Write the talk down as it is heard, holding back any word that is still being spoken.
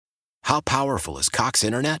How powerful is Cox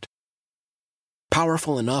Internet?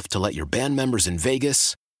 Powerful enough to let your band members in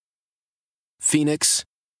Vegas, Phoenix,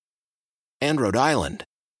 and Rhode Island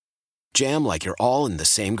jam like you're all in the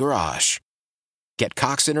same garage. Get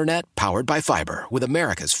Cox Internet powered by fiber with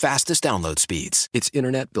America's fastest download speeds. It's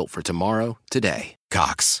internet built for tomorrow, today.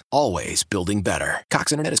 Cox, always building better.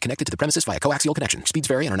 Cox Internet is connected to the premises via coaxial connection. Speeds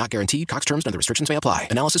vary and are not guaranteed. Cox terms and other restrictions may apply.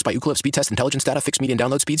 Analysis by Ookla Speed Test Intelligence Data. Fixed median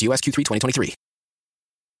download speeds. US Q3 2023.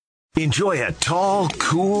 Enjoy a tall,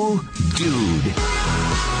 cool dude.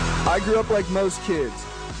 I grew up like most kids,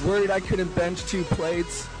 worried I couldn't bench 2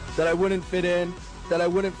 plates, that I wouldn't fit in, that I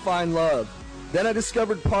wouldn't find love. Then I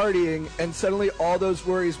discovered partying, and suddenly all those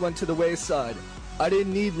worries went to the wayside. I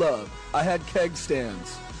didn't need love. I had keg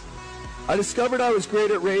stands. I discovered I was great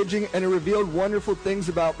at raging, and it revealed wonderful things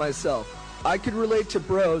about myself. I could relate to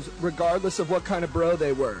bros regardless of what kind of bro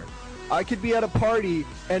they were. I could be at a party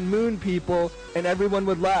and moon people, and everyone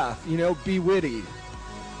would laugh, be witty.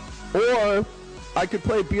 Or I could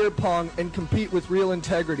play beer pong and compete with real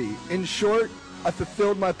integrity. In short, I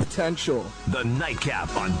fulfilled my potential. The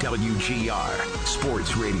Nightcap on WGR,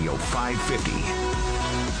 Sports Radio 550.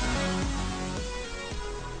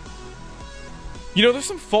 There's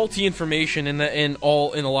some faulty information in a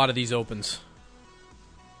lot of these opens.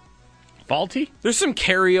 Faulty? There's some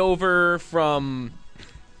carryover from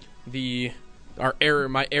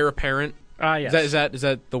my heir apparent. Yes. Is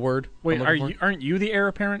that the word? Wait, aren't you the heir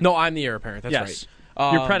apparent? No, I'm the heir apparent. That's yes.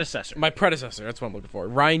 right. Your predecessor. My predecessor. That's what I'm looking for.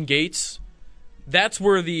 Ryan Gates. That's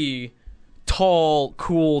where the tall,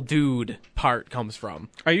 cool dude part comes from.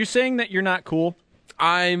 Are you saying that you're not cool?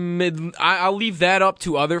 I'll leave that up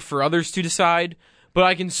to others to decide, but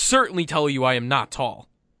I can certainly tell you I am not tall.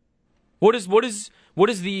 What is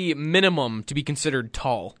the minimum to be considered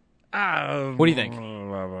tall? What do you think?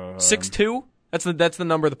 6'2"? That's the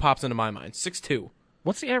number that pops into my mind. 6'2".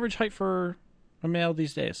 What's the average height for a male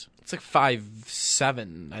these days? It's like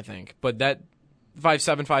 5'7", I think. But that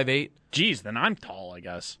 5'7", 5'8". Geez, then I'm tall, I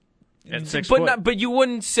guess. At 6 foot. But you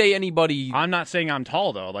wouldn't say anybody. I'm not saying I'm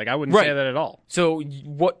tall though. I wouldn't say that at all. So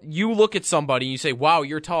what you look at somebody and you say, "Wow,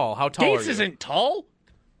 you're tall." How tall are you? Gates isn't tall.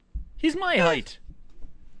 He's my height.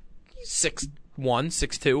 He's 6'1",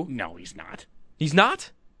 6'2". No, he's not. He's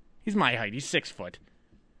not? He's my height. He's 6 foot.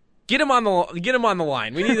 Get him on the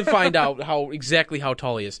line. We need to find out exactly how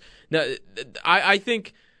tall he is. Now, I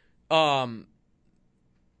think, I don't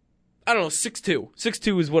know, 6'2".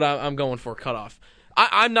 6'2" is what I'm going for cutoff.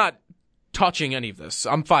 I'm not touching any of this.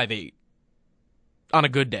 I'm 5'8", on a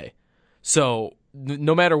good day. So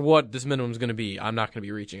no matter what this minimum is going to be, I'm not going to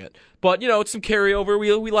be reaching it. But it's some carryover.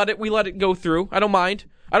 We let it go through. I don't mind.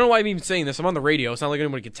 I don't know why I'm even saying this. I'm on the radio. It's not like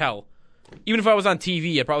anybody could tell. Even if I was on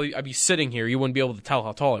TV, I'd be sitting here. You wouldn't be able to tell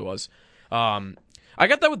how tall I was. I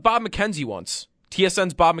got that with Bob McKenzie once.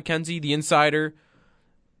 TSN's Bob McKenzie, the insider.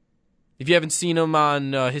 If you haven't seen him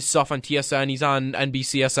on his stuff on TSN, he's on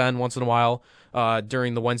NBCSN once in a while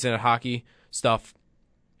during the Wednesday Night Hockey stuff.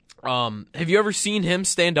 Have you ever seen him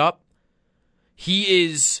stand up? He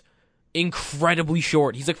is incredibly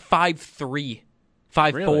short. He's like 5'3",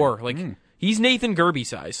 5'4". Really? He's Nathan Gerby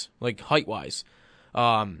size, height-wise.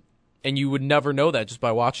 And you would never know that just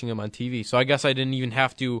by watching him on TV. So I guess I didn't even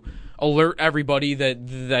have to alert everybody that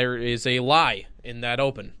there is a lie in that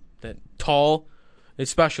open. That tall,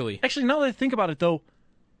 especially. Actually, now that I think about it, though,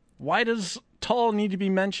 why does tall need to be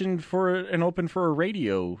mentioned for an open for a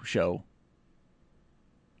radio show?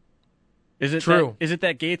 Is it true? Is it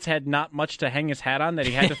that Gates had not much to hang his hat on that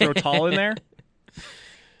he had to throw tall in there?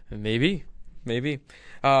 Maybe.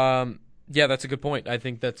 Yeah, that's a good point. I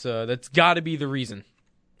think that's got to be the reason.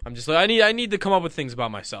 I'm just I need to come up with things about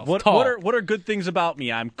myself. What are good things about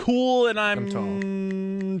me? I'm cool and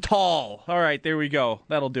I'm tall. All right, there we go.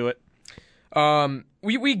 That'll do it.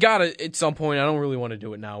 We got it at some point. I don't really want to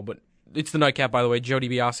do it now, but it's the Nightcap, by the way. Joe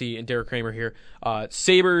DiBiase and Derek Kramer here.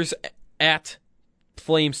 Sabres at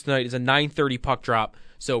Flames tonight is a 9:30 puck drop.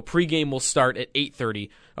 So pregame will start at 8:30.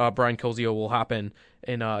 Brian Cozio will hop in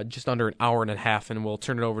just under an hour and a half, and we'll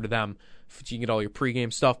turn it over to them. So you can get all your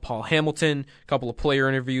pregame stuff. Paul Hamilton, a couple of player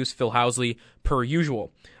interviews, Phil Housley, per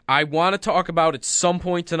usual. I want to talk about at some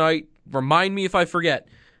point tonight, remind me if I forget,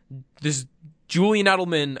 this Julian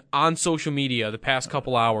Edelman on social media the past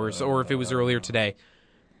couple hours, or if it was earlier today.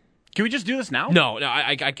 Can we just do this now? No,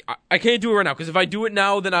 I can't do it right now, because if I do it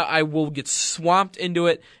now, then I will get swamped into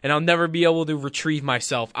it, and I'll never be able to retrieve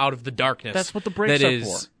myself out of the darkness. That's what the breaks are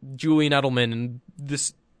for. Julian Edelman and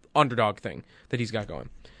this underdog thing that he's got going.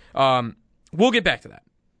 We'll get back to that.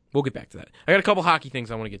 I got a couple hockey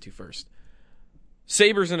things I want to get to first.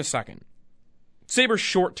 Sabres in a second. Sabres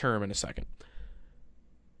short term in a second.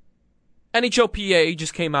 NHLPA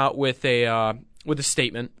just came out with a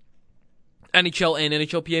statement. NHL and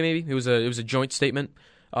NHLPA, maybe it was a joint statement.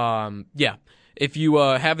 Yeah, if you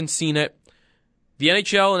haven't seen it, the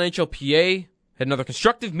NHL and NHLPA had another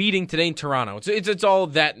constructive meeting today in Toronto. It's all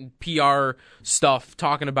of that PR stuff,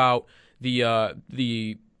 talking about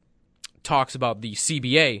the talks about the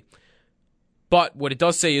CBA. But what it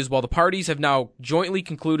does say is, while the parties have now jointly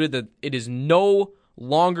concluded that it is no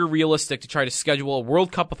longer realistic to try to schedule a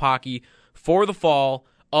World Cup of Hockey for the fall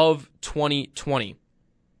of 2020.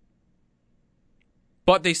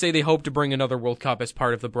 But they say they hope to bring another World Cup as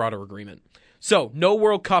part of the broader agreement. So, no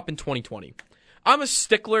World Cup in 2020. I'm a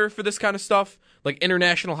stickler for this kind of stuff, like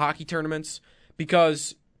international hockey tournaments,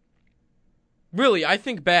 because really, I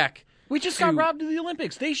think back... We just got robbed of the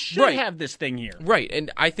Olympics. They should have this thing here. Right,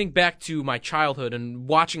 and I think back to my childhood and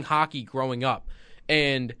watching hockey growing up,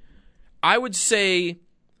 and I would say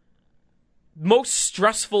most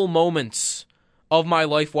stressful moments of my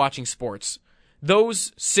life watching sports,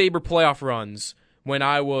 those Sabre playoff runs when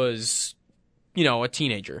I was, a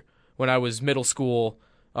teenager, when I was middle school,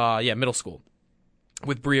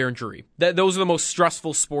 with Briere and Drury. Those are the most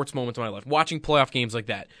stressful sports moments of my life, watching playoff games like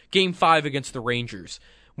that. Game 5 against the Rangers,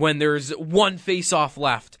 when there's one face-off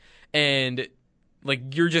left and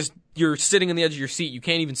you're sitting on the edge of your seat, you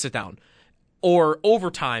can't even sit down. Or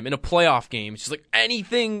overtime in a playoff game, it's just like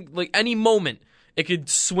anything, like any moment, it could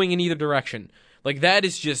swing in either direction. Like that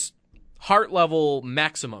is just heart level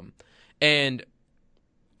maximum. And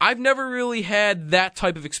I've never really had that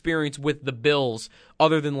type of experience with the Bills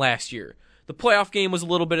other than last year. The playoff game was a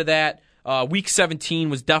little bit of that. Week 17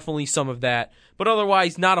 was definitely some of that, but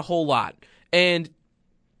otherwise not a whole lot. And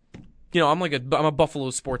I'm a Buffalo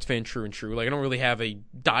sports fan, true and true. Like I don't really have a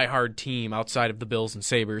diehard team outside of the Bills and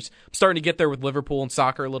Sabres. I'm starting to get there with Liverpool and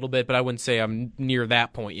soccer a little bit, but I wouldn't say I'm near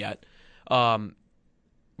that point yet.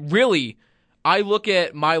 Really, I look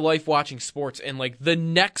at my life watching sports, and like the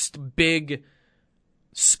next big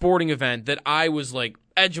sporting event that I was like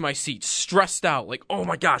edge of my seat, stressed out, like, oh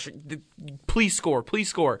my gosh, please score,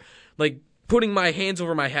 like putting my hands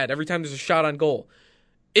over my head every time there's a shot on goal.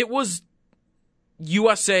 It was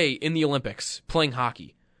USA in the Olympics playing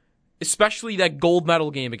hockey, especially that gold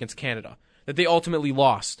medal game against Canada that they ultimately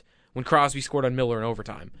lost when Crosby scored on Miller in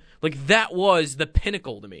overtime. Like that was the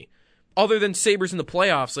pinnacle to me. Other than Sabres in the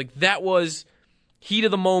playoffs, like that was heat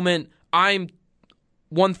of the moment. I'm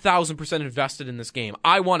 1,000% invested in this game.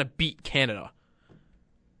 I want to beat Canada.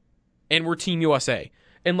 And we're Team USA.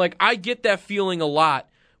 And like I get that feeling a lot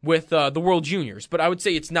with the World Juniors, but I would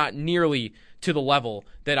say it's not nearly to the level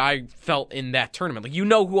that I felt in that tournament. Like,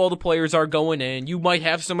 who all the players are going in. You might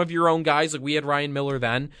have some of your own guys. Like, we had Ryan Miller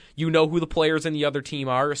then. You know who the players in the other team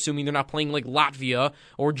are, assuming they're not playing, like, Latvia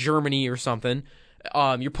or Germany or something.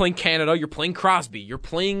 You're playing Canada. You're playing Crosby. You're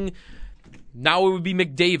playing... Now it would be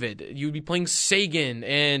McDavid. You would be playing Sagan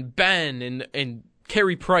and Ben and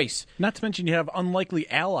Carey Price. Not to mention you have unlikely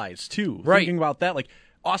allies, too. Right. Thinking about that, like...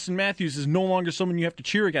 Austin Matthews is no longer someone you have to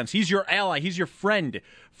cheer against. He's your ally. He's your friend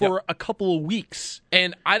for a couple of weeks.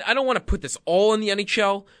 And I don't want to put this all in the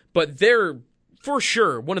NHL, but they're, for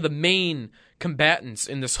sure, one of the main combatants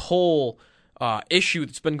in this whole issue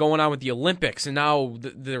that's been going on with the Olympics and now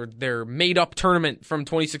their made-up tournament from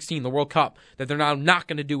 2016, the World Cup, that they're now not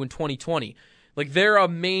going to do in 2020. Like, they're a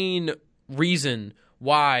main reason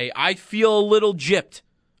why I feel a little gypped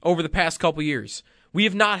over the past couple years. We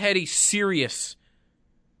have not had a serious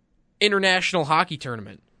international hockey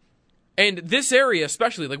tournament. And this area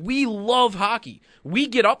especially, like, we love hockey. We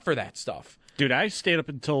get up for that stuff. Dude, I stayed up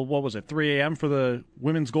until, 3 a.m. for the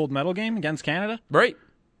women's gold medal game against Canada. Right.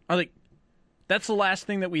 I was like, that's the last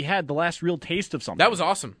thing that we had, the last real taste of something. That was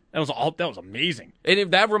awesome. That was amazing. And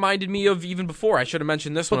that reminded me of even before. I should have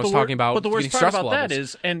mentioned this when I was talking about But the worst getting part about levels. that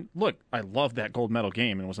is, and look, I love that gold medal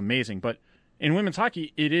game, and it was amazing, but in women's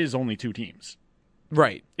hockey, it is only two teams.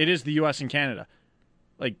 Right. It is the U.S. and Canada.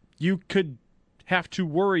 Like, you could have to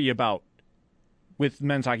worry about, with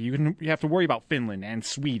men's hockey, you have to worry about Finland and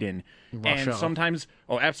Sweden. Russia. And sometimes,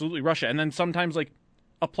 absolutely, Russia. And then sometimes, like,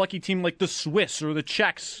 a plucky team like the Swiss or the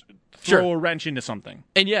Czechs throw a wrench into something.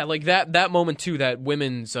 And yeah, like that moment too, that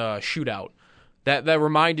women's shootout, that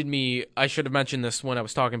reminded me, I should have mentioned this when I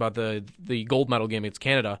was talking about the gold medal game against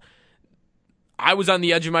Canada. I was on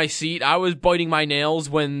the edge of my seat. I was biting my nails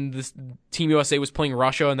when this Team USA was playing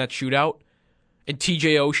Russia in that shootout. And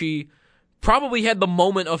TJ Oshie probably had the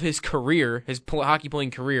moment of his career, his hockey playing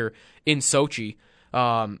career in Sochi.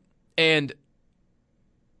 And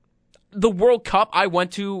the World Cup, I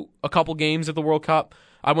went to a couple games at the World Cup.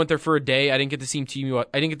 I went there for a day. I didn't get to see Team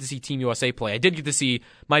USA play. I did get to see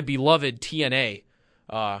my beloved TNA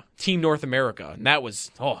Team North America, and that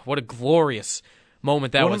was what a glorious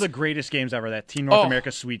moment that was. One of the greatest games ever, that Team North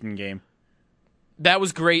America Sweden game. That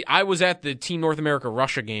was great. I was at the Team North America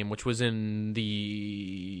Russia game, which was in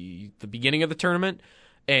the beginning of the tournament,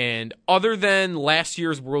 and other than last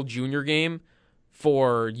year's World Junior game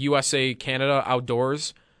for USA Canada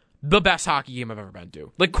outdoors, the best hockey game I've ever been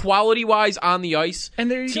to. Like, quality-wise on the ice.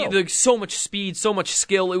 And there you go. Like, so much speed, so much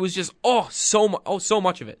skill. It was just, so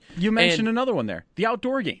much of it. You mentioned another one there, the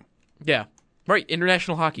outdoor game. Yeah, right,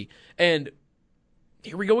 international hockey. And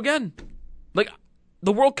here we go again. Like,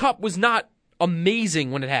 the World Cup was not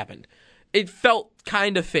amazing when it happened. It felt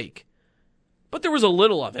kind of fake. But there was a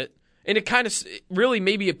little of it. And it kind of, really,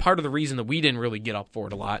 maybe a part of the reason that we didn't really get up for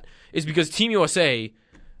it a lot is because Team USA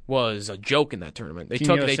was a joke in that tournament. They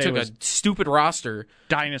took a stupid roster,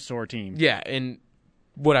 dinosaur team. Yeah, and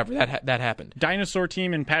whatever that happened. Dinosaur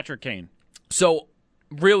team and Patrick Kane. So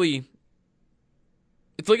really,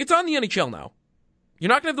 it's like it's on the NHL now. You're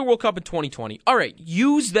not gonna have the World Cup in 2020. All right,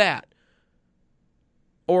 use that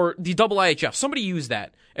or the IIHF. Somebody use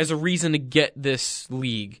that as a reason to get this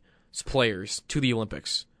league's players to the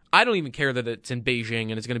Olympics. I don't even care that it's in Beijing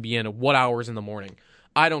and it's going to be in what hours in the morning.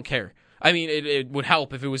 I don't care. I mean, it would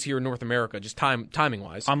help if it was here in North America, just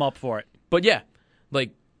timing-wise. I'm up for it. But yeah,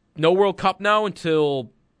 like, no World Cup now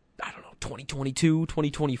until, I don't know, 2022,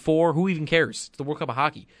 2024. Who even cares? It's the World Cup of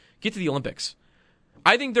hockey. Get to the Olympics.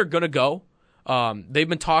 I think they're going to go. They've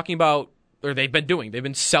been talking about, or they've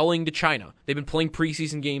been selling to China. They've been playing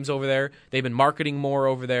preseason games over there. They've been marketing more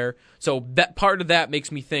over there. So that part of that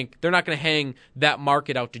makes me think they're not going to hang that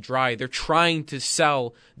market out to dry. They're trying to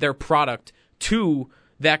sell their product to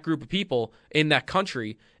that group of people in that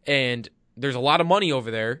country, and there's a lot of money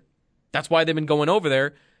over there. That's why they've been going over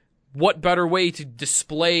there. What better way to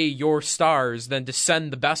display your stars than to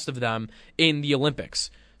send the best of them in the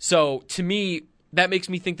Olympics? So to me, that makes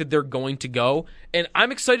me think that they're going to go, and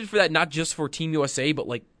I'm excited for that, not just for Team USA, but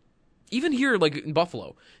like even here, like in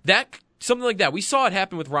Buffalo, something like that. We saw it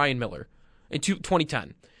happen with Ryan Miller in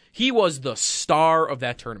 2010. He was the star of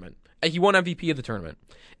that tournament. He won MVP of the tournament,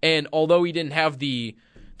 and although he didn't have the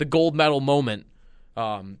gold medal moment,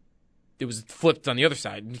 it was flipped on the other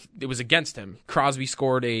side. It was against him. Crosby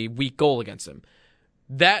scored a weak goal against him.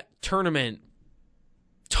 That tournament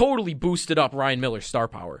totally boosted up Ryan Miller's star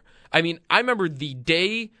power. I mean, I remember the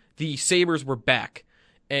day the Sabres were back,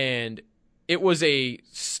 and it was a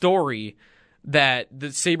story that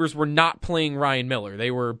the Sabres were not playing Ryan Miller. They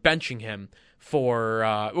were benching him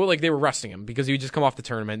for, they were resting him because he would just come off the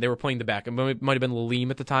tournament. They were playing the back. It might have been Lalime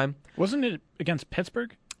at the time. Wasn't it against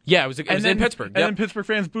Pittsburgh? Yeah, it was in Pittsburgh. And then Pittsburgh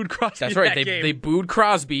fans booed Crosby. That's right. They booed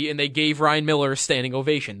Crosby, and they gave Ryan Miller a standing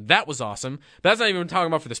ovation. That was awesome. But that's not even what I'm talking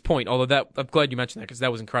about for this point, although I'm glad you mentioned that because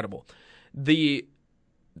that was incredible. The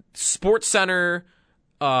Sports Center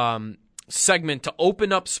segment to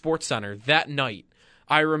open up Sports Center that night,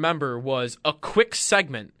 I remember, was a quick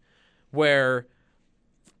segment where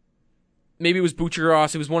maybe it was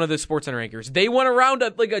Bucheros, it was one of the Sports Center anchors. They went around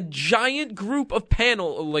a giant group of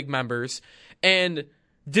panel members and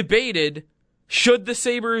debated should the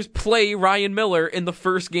Sabres play Ryan Miller in the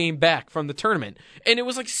first game back from the tournament. And it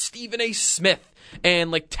was like Stephen A. Smith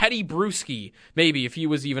and like Teddy Bruschi, maybe if he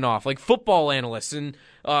was even off, like football analysts, and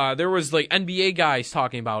there was like NBA guys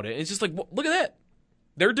talking about it. And it's just like, look at that.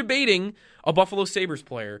 They're debating a Buffalo Sabres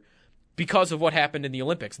player because of what happened in the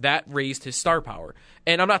Olympics. That raised his star power.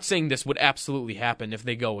 And I'm not saying this would absolutely happen if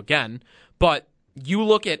they go again, but you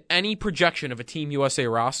look at any projection of a Team USA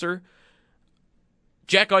roster,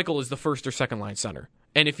 Jack Eichel is the first or second line center.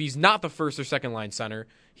 And if he's not the first or second line center,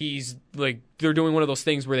 he's like, they're doing one of those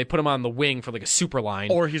things where they put him on the wing for like a super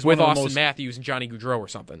line, or he's with Austin Matthews and Johnny Gaudreau or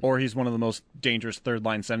something. Or he's one of the most dangerous third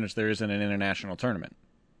line centers there is in an international tournament.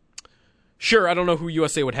 Sure, I don't know who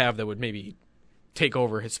USA would have that would maybe take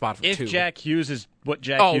over his spot for two. If Jack Hughes is what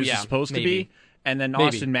Jack Hughes is supposed to be, and then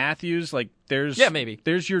Austin Matthews, like there's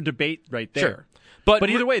your debate right there. Sure. But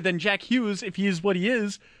either way, then Jack Hughes, if he is what he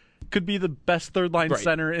is, could be the best third line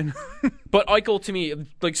center in. But Eichel, to me,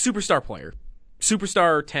 like superstar player,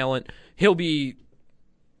 superstar talent. He'll be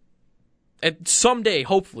someday,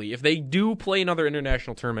 hopefully, if they do play another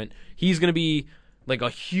international tournament, he's going to be like a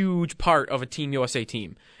huge part of a Team USA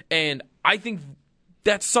team. And I think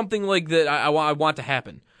that's something like that I want to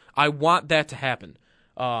happen. I want that to happen.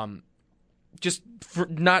 Just for,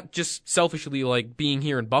 not just selfishly like being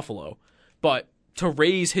here in Buffalo, but to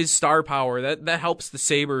raise his star power. That helps the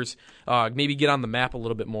Sabres maybe get on the map a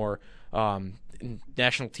little bit more.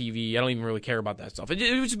 National TV, I don't even really care about that stuff. It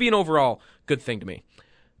would just be an overall good thing to me.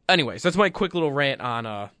 Anyways, that's my quick little rant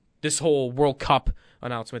on this whole World Cup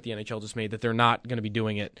announcement the NHL just made that they're not going to be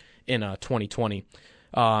doing it in 2020.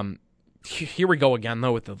 Here we go again,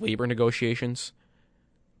 though, with the labor negotiations.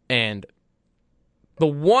 And the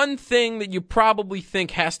one thing that you probably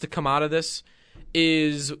think has to come out of this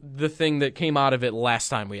is the thing that came out of it last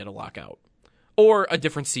time we had a lockout. Or a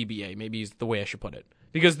different CBA, maybe is the way I should put it.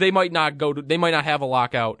 Because they might not have a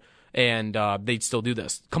lockout and they'd still do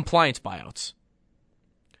this. Compliance buyouts.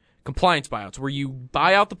 Compliance buyouts, where you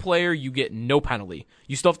buy out the player, you get no penalty.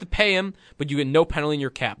 You still have to pay him, but you get no penalty in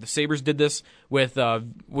your cap. The Sabres did this with,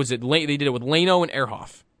 they did it with Leno and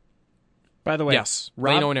Ehrhoff. By the way, yes,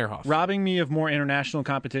 Leno and Ehrhoff. Robbing me of more international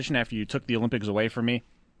competition after you took the Olympics away from me,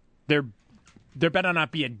 there better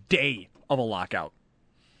not be a day of a lockout.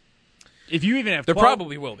 If you even have 12, there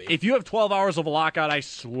probably will be. If you have 12 hours of a lockout, I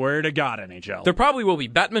swear to God, NHL. There probably will be.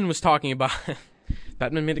 Bettman was talking about...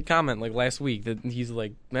 Bettman made a comment like last week that he's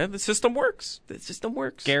like, man, the system works. The system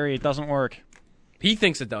works. Gary, it doesn't work. He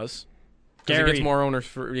thinks it does. Gary he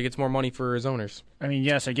gets more money for his owners. I mean,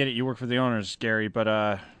 yes, I get it. You work for the owners, Gary,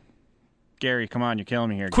 but Gary, come on, you're killing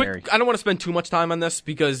me here, Gary. I don't want to spend too much time on this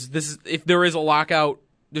because if there is a lockout,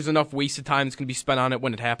 there's enough wasted time that's going to be spent on it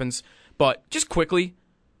when it happens. But just quickly,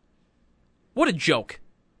 what a joke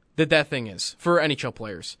that thing is for NHL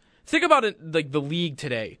players. Think about it like the league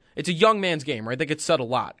today. It's a young man's game, right? That gets said a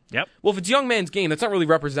lot. Yep. Well, if it's a young man's game, that's not really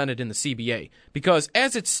represented in the CBA. Because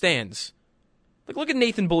as it stands, like look at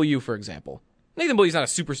Nathan Beaulieu, for example. Nathan Beaulieu's not a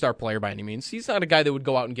superstar player by any means. He's not a guy that would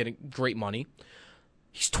go out and get great money.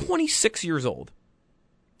 He's 26 years old.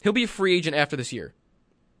 He'll be a free agent after this year.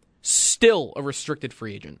 Still a restricted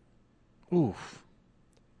free agent. Oof.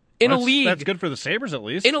 In a league... That's good for the Sabres, at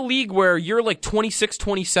least. In a league where you're like 26,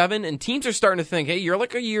 27, and teams are starting to think, hey, you're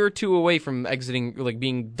like a year or two away from exiting, like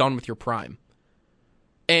being done with your prime.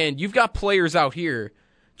 And you've got players out here.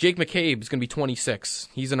 Jake McCabe is going to be 26.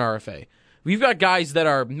 He's an RFA. We've got guys that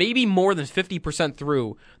are maybe more than 50%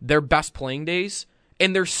 through their best playing days,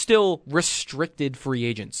 and they're still restricted free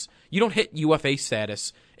agents. You don't hit UFA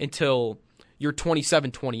status until you're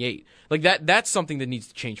 27, 28. Like that's something that needs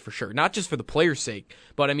to change for sure. Not just for the players' sake,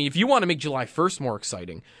 but I mean, if you want to make July 1st more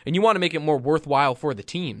exciting and you want to make it more worthwhile for the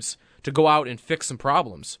teams to go out and fix some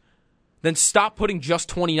problems, then stop putting just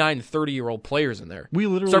 29 and 30-year-old players in there.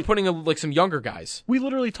 Start putting like some younger guys. We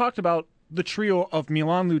literally talked about the trio of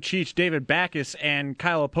Milan Lucic, David Backes, and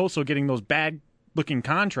Kyle Oposo getting those bad-looking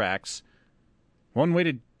contracts. One way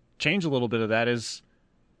to change a little bit of that is,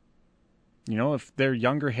 if they're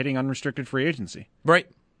younger, hitting unrestricted free agency. Right.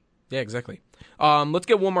 Yeah, exactly. Let's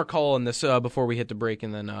get one more call on this before we hit the break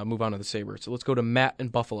and then move on to the Sabres. So let's go to Matt in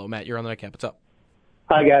Buffalo. Matt, you're on the Nightcap. What's up?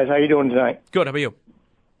 Hi, guys. How you doing tonight? Good. How about you?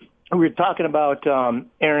 We were talking about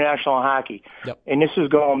international hockey, yep. And this is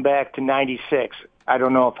going back to '96. I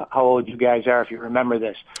don't know how old you guys are, if you remember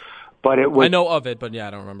this, but it was. I know of it, but yeah,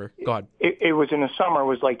 I don't remember. Go ahead. It was in the summer. It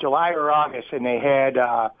was like July or August, and they had,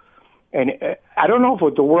 and I don't know if it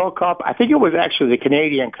was the World Cup. I think it was actually the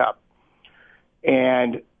Canadian Cup,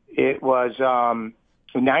 and it was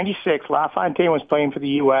in '96. LaFontaine was playing for the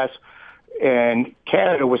U.S. and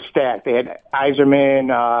Canada was stacked. They had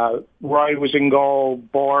Yzerman, Roy was in goal,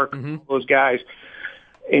 Bork, those guys.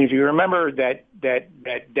 And if you remember that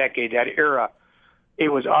decade, that era, it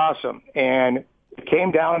was awesome. And it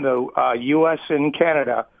came down to U.S. and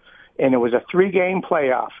Canada, and it was a 3-game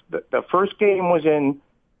playoff. The first game was in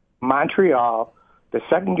Montreal, the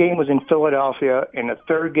second game was in Philadelphia, and the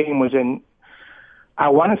third game was in, I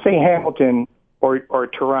want to say Hamilton or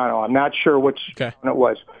Toronto. I'm not sure which one it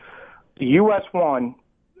was. The U.S. won.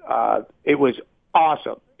 It was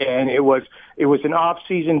awesome, and it was an off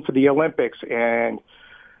season for the Olympics, and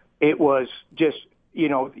it was just you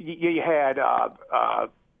had. I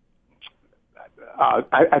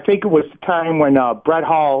think it was the time when Brett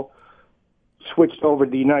Hall switched over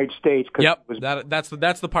to the United States. Yep, that's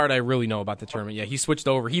the part I really know about the tournament. Yeah, he switched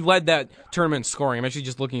over. He led that tournament in scoring. I'm actually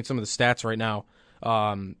just looking at some of the stats right now.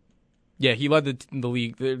 Yeah, he led the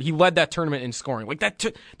league. He led that tournament in scoring. Like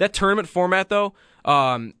that tournament format, though.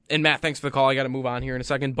 And Matt, thanks for the call. I got to move on here in a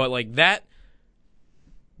second, but like that's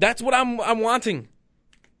what I'm wanting.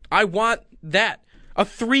 I want that. A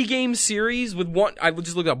 3-game series with one. I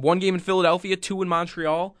just looked up 1 game in Philadelphia, 2 in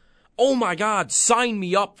Montreal. Oh my God, sign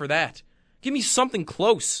me up for that. Give me something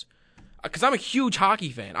close, because I'm a huge hockey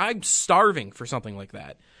fan. I'm starving for something like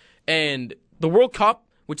that. And the World Cup,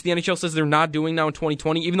 which the NHL says they're not doing now in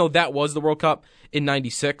 2020, even though that was the World Cup in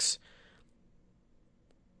 '96.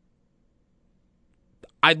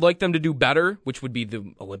 I'd like them to do better, which would be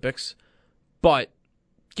the Olympics. But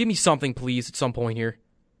give me something, please, at some point here.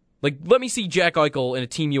 Like, let me see Jack Eichel in a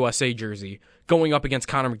Team USA jersey going up against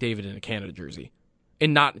Connor McDavid in a Canada jersey.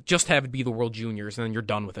 and not just have it be the World Juniors and then you're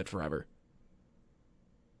done with it forever.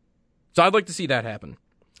 So I'd like to see that happen.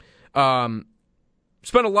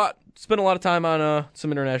 Spent a lot of time on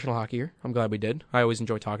some international hockey here. I'm glad we did. I always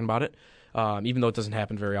enjoy talking about it, even though it doesn't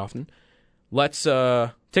happen very often. Let's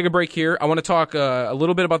take a break here. I want to talk a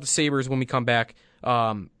little bit about the Sabres when we come back.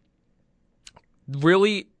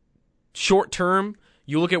 Really short term,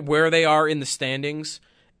 you look at where they are in the standings,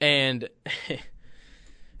 and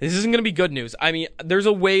this isn't going to be good news. I mean, there's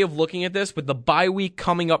a way of looking at this, but the bye week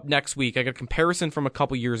coming up next week, I got a comparison from a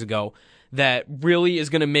couple years ago that really is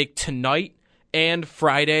going to make tonight and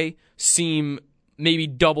Friday seem maybe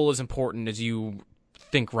double as important as you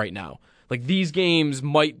think right now. Like, these games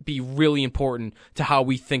might be really important to how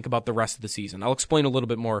we think about the rest of the season. I'll explain a little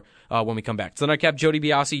bit more when we come back. So, Nightcap, Jody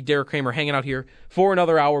Biasi, Derek Kramer hanging out here for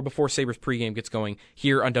another hour before Sabres pregame gets going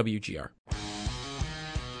here on WGR.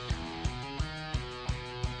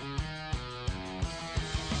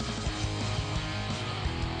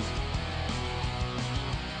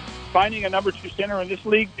 Finding a number 2 center in this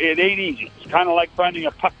league, it ain't easy. It's kind of like finding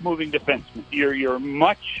a puck-moving defenseman. You're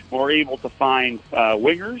much more able to find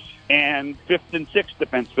wingers and 5th and 6th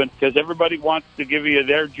defensemen because everybody wants to give you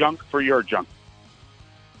their junk for your junk.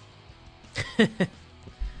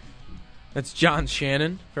 That's John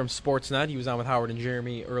Shannon from Sportsnet. He was on with Howard and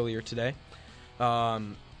Jeremy earlier today. Yeah,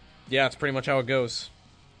 it's pretty much how it goes.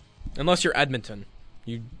 Unless you're Edmonton.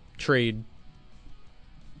 You trade,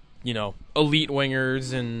 elite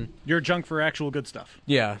wingers and... You're junk for actual good stuff.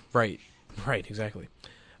 Yeah, right. Right, exactly.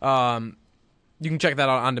 You can check that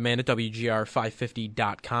out on demand at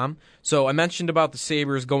WGR550.com. So I mentioned about the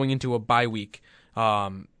Sabres going into a bye week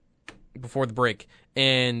before the break.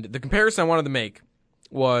 And the comparison I wanted to make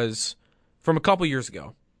was from a couple years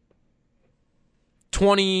ago.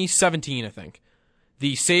 2017, I think.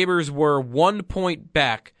 The Sabres were 1 point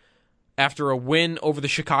back after a win over the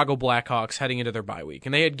Chicago Blackhawks heading into their bye week.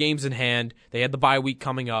 And they had games in hand. They had the bye week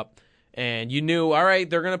coming up. And you knew, all right,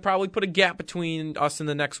 they're going to probably put a gap between us and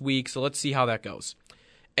the next week, so let's see how that goes.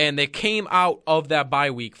 And they came out of that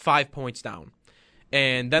bye week 5 points down.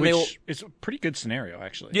 And then it's a pretty good scenario,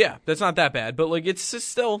 actually. Yeah, that's not that bad, but it's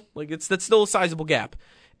still that's still a sizable gap.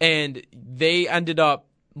 And they ended up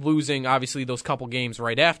losing, obviously, those couple games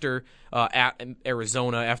right after at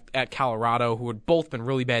Arizona, at Colorado, who had both been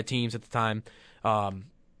really bad teams at the time. And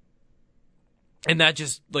that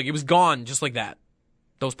just, it was gone just like that,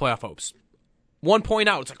 those playoff hopes. 1 point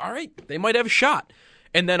out, it's like, all right, they might have a shot.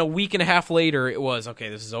 And then a week and a half later, it was, okay,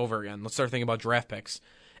 this is over again. Let's start thinking about draft picks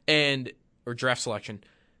or draft selection.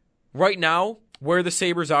 Right now, where the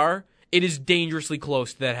Sabres are, it is dangerously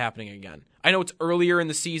close to that happening again. I know it's earlier in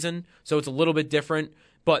the season, so it's a little bit different.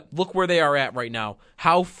 But look where they are at right now.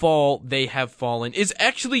 How far they have fallen is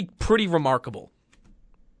actually pretty remarkable.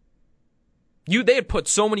 They had put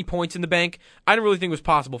so many points in the bank. I didn't really think it was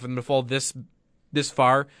possible for them to fall this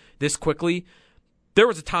far, this quickly. There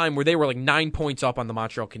was a time where they were 9 points up on the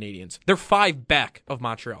Montreal Canadiens. They're 5 back of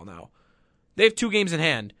Montreal now. They have 2 games in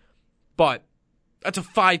hand, but that's a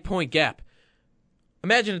 5-point gap.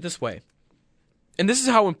 Imagine it this way. And this is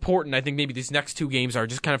how important I think maybe these next 2 games are,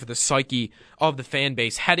 just kind of for the psyche of the fan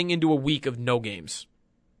base heading into a week of no games.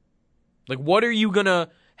 What are you going to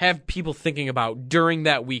have people thinking about during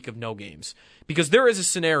that week of no games? Because there is a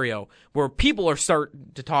scenario where people are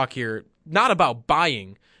starting to talk here, not about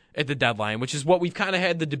buying at the deadline, which is what we've kind of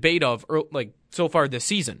had the debate of so far this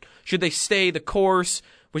season. Should they stay the course,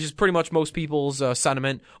 which is pretty much most people's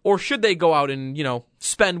sentiment, or should they go out and,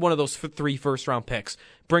 spend one of those 3 first-round picks,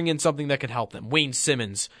 bring in something that could help them? Wayne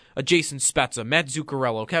Simmons, Jason Spezza, Matt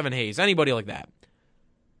Zuccarello, Kevin Hayes, anybody like that.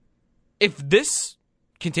 If this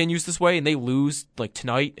continues this way and they lose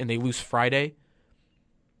tonight and they lose Friday,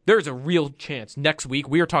 there's a real chance next week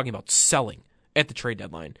we are talking about selling at the trade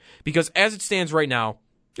deadline. Because as it stands right now,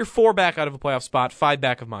 you're 4 back out of a playoff spot, 5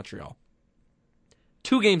 back of Montreal.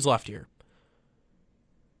 2 games left here.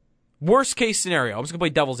 Worst case scenario, I'm just going to play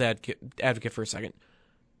devil's advocate for a second.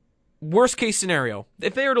 Worst case scenario,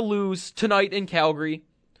 if they were to lose tonight in Calgary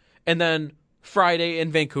and then Friday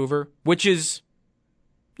in Vancouver, which is,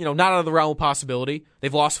 not out of the realm of possibility.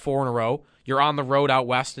 They've lost 4 in a row. You're on the road out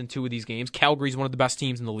west in 2 of these games. Calgary's one of the best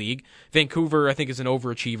teams in the league. Vancouver, I think, is an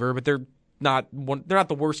overachiever, but they're not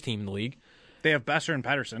the worst team in the league. They have Besser and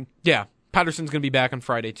Patterson. Yeah, Patterson's going to be back on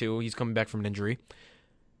Friday, too. He's coming back from an injury.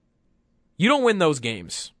 You don't win those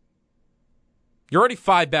games. You're already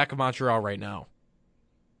 5 back of Montreal right now.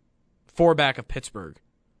 4 back of Pittsburgh.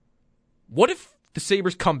 What if the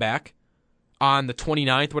Sabres come back on the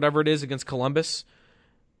 29th, whatever it is, against Columbus?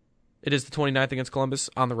 It is the 29th against Columbus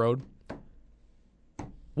on the road.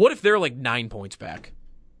 What if they're 9 points back?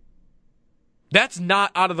 That's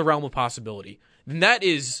not out of the realm of possibility. And that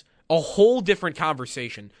is a whole different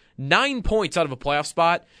conversation. 9 points out of a playoff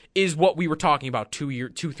spot is what we were talking about 3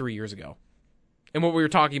 years ago. And what we were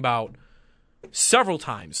talking about several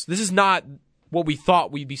times. This is not what we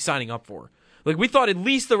thought we'd be signing up for. Like, we thought at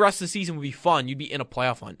least the rest of the season would be fun. You'd be in a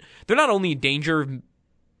playoff hunt. They're not only in danger of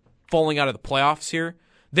falling out of the playoffs here,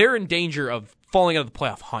 they're in danger of falling out of the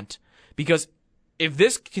playoff hunt. Because if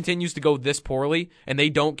this continues to go this poorly and they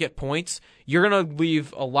don't get points, you're going to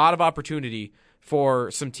leave a lot of opportunity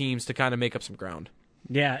for some teams to kind of make up some ground.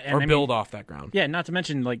 Yeah. And build off that ground. Yeah, not to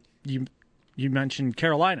mention, like, you mentioned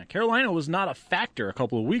Carolina. Carolina was not a factor a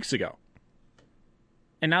couple of weeks ago.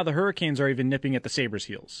 And now the Hurricanes are even nipping at the Sabres'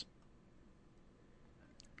 heels.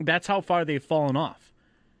 That's how far they've fallen off.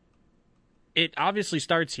 It obviously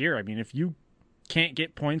starts here. I mean, if you can't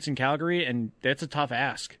get points in Calgary, and that's a tough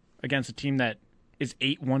ask against a team that is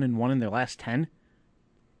 8-1-1 in their last 10.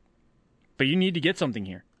 But you need to get something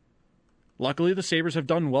here. Luckily, the Sabres have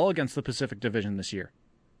done well against the Pacific Division this year,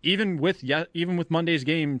 even with Monday's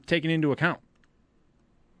game taken into account.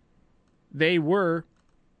 They were,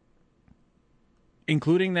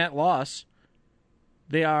 including that loss,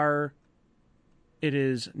 it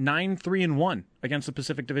is 9-3-1 against the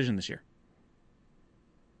Pacific Division this year.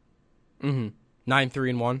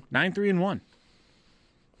 9-3-1. 9-3-1.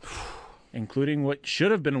 Including what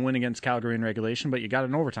should have been a win against Calgary in regulation, but you got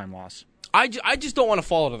an overtime loss. I just don't want to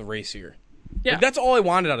fall out of the race here. Yeah. Like, that's all I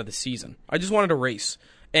wanted out of the season. I just wanted a race.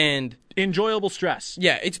 And enjoyable stress.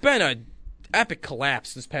 Yeah, it's been an epic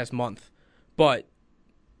collapse this past month. But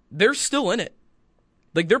they're still in it.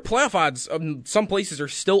 Like, their playoff odds in some places are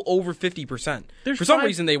still over 50%. For some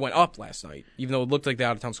reason, they went up last night, even though it looked like the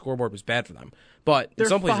out-of-town scoreboard was bad for them. But in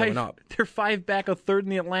some places, they went up. They're 5 back of third in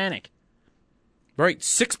the Atlantic. Right,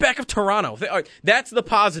 6 back of Toronto. That's the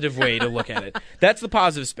positive way to look at it. That's the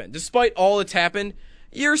positive spin. Despite all that's happened,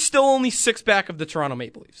 you're still only 6 back of the Toronto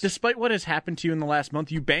Maple Leafs. Despite what has happened to you in the last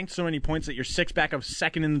month, you banked so many points that you're 6 back of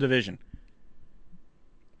second in the division.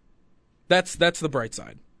 That's the bright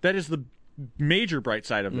side. That is the major bright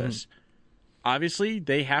side of this. Obviously,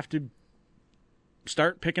 they have to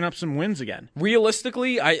start picking up some wins again.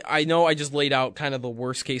 Realistically, I know I just laid out kind of the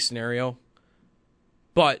worst case scenario,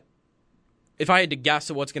 but if I had to guess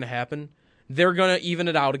at what's going to happen, they're going to even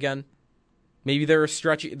it out again. Maybe they're a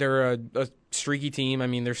streaky team. I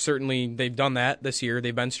mean, they've done that this year.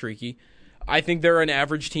 They've been streaky. I think they're an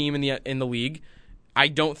average team in the league. I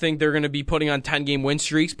don't think they're going to be putting on 10-game win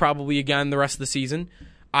streaks probably again the rest of the season.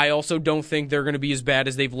 I also don't think they're going to be as bad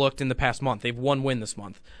as they've looked in the past month. They've 1 win this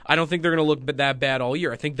month. I don't think they're going to look that bad all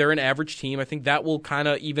year. I think they're an average team. I think that will kind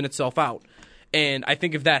of even itself out. And I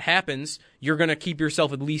think if that happens, you're going to keep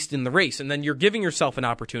yourself at least in the race. And then you're giving yourself an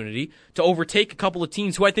opportunity to overtake a couple of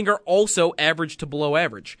teams who I think are also average to below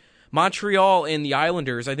average. Montreal and the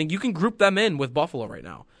Islanders, I think you can group them in with Buffalo right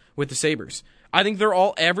now, with the Sabres. I think they're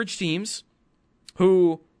all average teams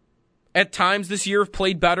who at times this year have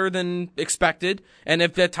played better than expected, and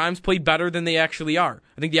have at times played better than they actually are.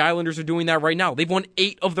 I think the Islanders are doing that right now. They've won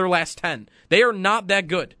 8 of their last 10. They are not that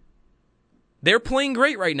good. They're playing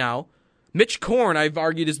great right now. Mitch Korn, I've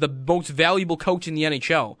argued, is the most valuable coach in the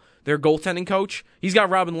NHL. Their goaltending coach, he's got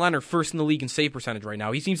Robin Lehner first in the league in save percentage right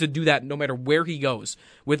now. He seems to do that no matter where he goes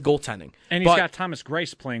with goaltending. And he's got Thomas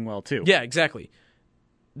Greiss playing well, too. Yeah, exactly.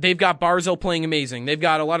 They've got Barzal playing amazing. They've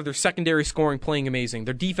got a lot of their secondary scoring playing amazing.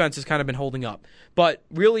 Their defense has kind of been holding up. But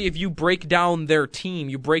really, if you break down their team,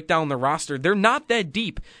 you break down their roster, they're not that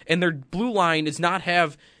deep. And their blue line does not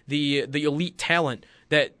have the elite talent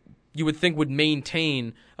that you would think would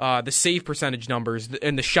maintain the save percentage numbers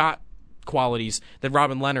and the shot qualities that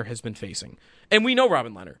Robin Lehner has been facing. And we know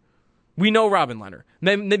Robin Lehner.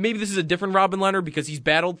 Maybe this is a different Robin Lehner because he's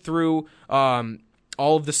battled through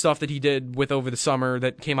all of the stuff that he did with over the summer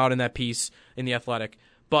that came out in that piece in The Athletic.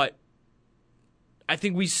 But I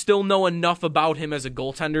think we still know enough about him as a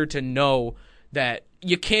goaltender to know that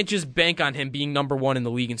you can't just bank on him being number 1 in the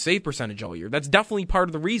league in save percentage all year. That's definitely part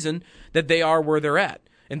of the reason that they are where they're at.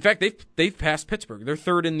 In fact, they've passed Pittsburgh. They're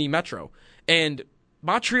 3rd in the Metro. And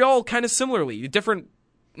Montreal kind of similarly, different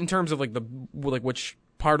in terms of which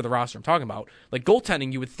part of the roster I'm talking about. Like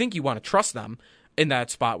goaltending, you would think you want to trust them in that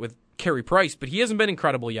spot with Carey Price, but he hasn't been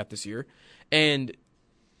incredible yet this year. And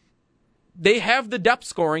they have the depth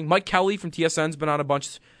scoring. Mike Kelly from TSN's been on a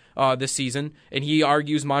bunch this season, and he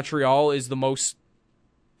argues Montreal is the most,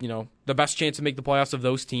 the best chance to make the playoffs of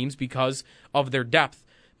those teams because of their depth.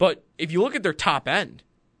 But if you look at their top end,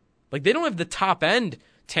 they don't have the top end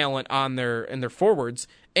talent in their forwards,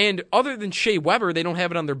 and other than Shea Weber, they don't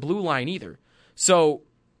have it on their blue line either. So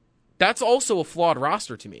that's also a flawed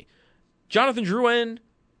roster to me. Jonathan Drouin,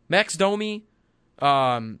 Max Domi,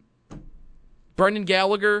 Brendan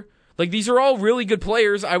Gallagher. Like, these are all really good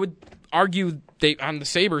players. I would argue on the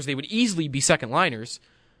Sabres, they would easily be second liners.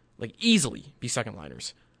 Like, easily be second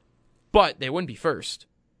liners. But they wouldn't be first.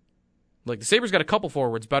 Like, the Sabres got a couple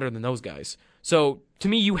forwards better than those guys. So, to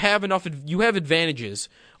me, you have advantages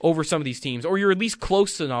over some of these teams, or you're at least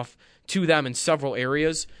close enough to them in several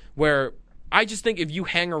areas where I just think if you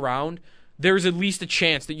hang around, there's at least a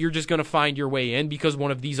chance that you're just going to find your way in because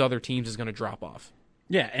one of these other teams is going to drop off.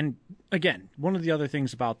 Yeah, and again, one of the other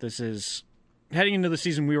things about this is heading into the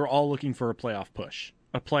season, we were all looking for a playoff push,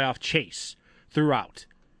 a playoff chase throughout.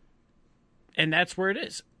 And that's where it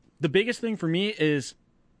is. The biggest thing for me is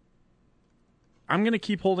I'm going to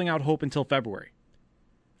keep holding out hope until February.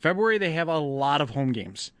 February, they have a lot of home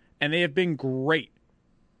games, and they have been great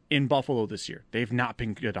in Buffalo this year. They've not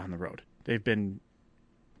been good on the road. They've been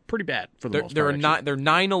pretty bad for the most part. They're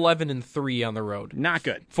 9-11-3 on the road. Not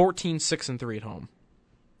good. 14-6-3 at home.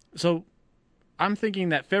 So I'm thinking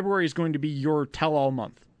that February is going to be your tell-all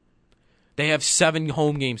month. They have 7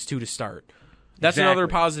 home games, too, to start. That's another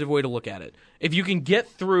positive way to look at it. If you can get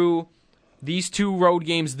through these 2 road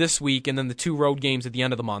games this week and then the 2 road games at the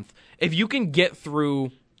end of the month, if you can get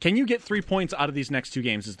through... Can you get 3 points out of these next 2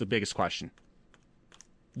 games is the biggest question.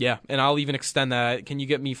 Yeah, and I'll even extend that. Can you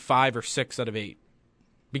get me 5 or 6 out of 8?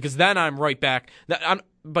 Because then I'm right back. I'm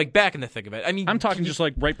like back in the thick of it. I mean, I'm talking just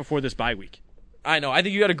like right before this bye week. I know. I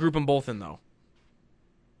think you got to group them both in, though.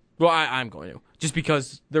 Well, I'm going to. Just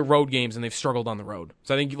because they're road games and they've struggled on the road.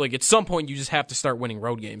 So I think like at some point you just have to start winning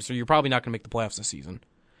road games. So you're probably not going to make the playoffs this season.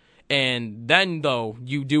 And then, though,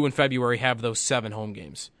 you do in February have those 7 home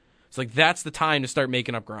games. It's like that's the time to start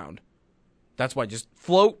making up ground. That's why just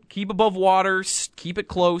float, keep above water, keep it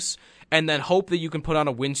close, and then hope that you can put on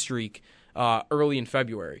a win streak early in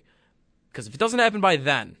February. Because if it doesn't happen by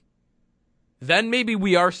then maybe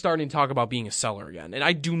we are starting to talk about being a seller again. And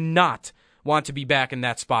I do not want to be back in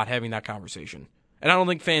that spot having that conversation. And I don't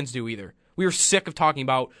think fans do either. We are sick of talking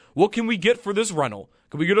about, what can we get for this rental?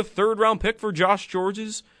 Can we get a 3rd-round pick for Josh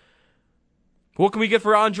Georges? What can we get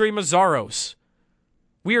for Andre Mazzaros?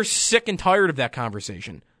 We are sick and tired of that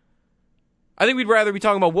conversation. I think we'd rather be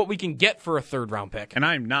talking about what we can get for a 3rd-round pick. And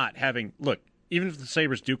I'm not having... Look, even if the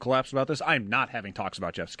Sabres do collapse about this, I'm not having talks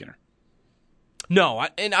about Jeff Skinner. No, I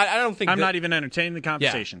don't think... I'm not even entertaining the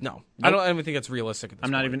conversation. Yeah, no. Nope. I don't even think it's realistic at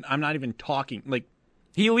this point. I'm not even talking. Like,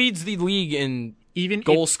 he leads the league in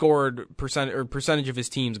goals scored percentage of his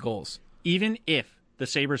team's goals. Even if the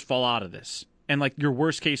Sabres fall out of this, and like your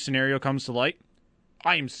worst case scenario comes to light,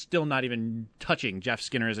 I am still not even touching Jeff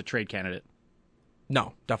Skinner as a trade candidate.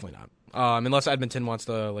 No, definitely not. Unless Edmonton wants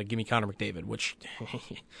to like give me Connor McDavid, which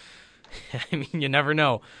I mean, you never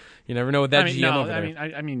know. You never know what that GM over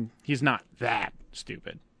there. I mean, he's not that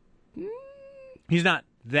stupid. He's not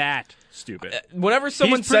that stupid. Whenever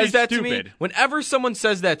someone says that to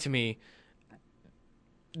me,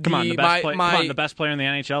 come on, the best player in the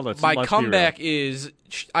NHL. Let's comeback is,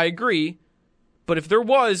 I agree, but if there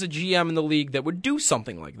was a GM in the league that would do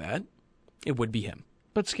something like that, it would be him.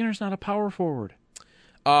 But Skinner's not a power forward.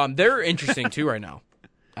 They're interesting too right now.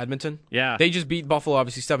 Edmonton, yeah, they just beat Buffalo,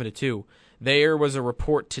 obviously 7-2. There was a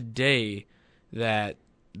report today that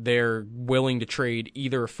they're willing to trade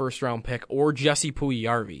either a 1st-round pick or Jesse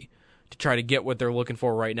Puljujarvi to try to get what they're looking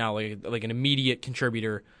for right now, like an immediate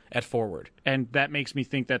contributor at forward. And that makes me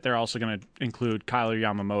think that they're also going to include Kyler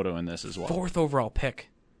Yamamoto in this as well. 4th overall pick.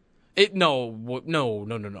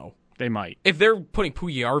 No. They might. If they're putting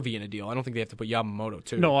Puljujarvi in a deal, I don't think they have to put Yamamoto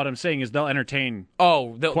too. No, what I'm saying is they'll entertain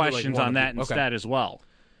questions on that instead as well.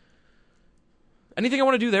 Anything I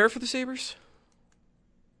want to do there for the Sabres?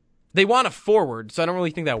 They want a forward, so I don't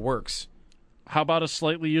really think that works. How about a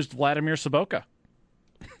slightly used Vladimir Sobotka?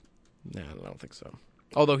 No, I don't think so.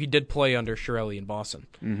 Although he did play under Chiarelli in Boston.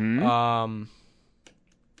 Mm-hmm.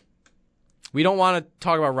 We don't want to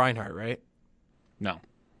talk about Reinhart, right? No.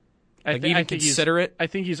 I think consider it? I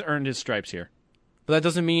think he's earned his stripes here. But that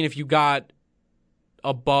doesn't mean if you got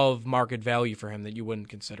above market value for him that you wouldn't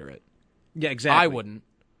consider it. Yeah, exactly. I wouldn't.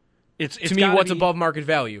 It's to me, what's above market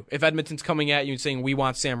value? If Edmonton's coming at you and saying, we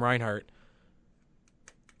want Sam Reinhart,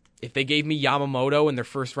 if they gave me Yamamoto in their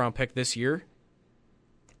 1st-round pick this year,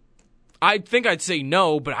 I think I'd say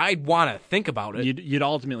no, but I'd want to think about it. You'd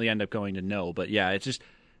ultimately end up going to no, but yeah, it's just...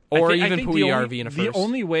 Or even Puljujarvi in a 1st. The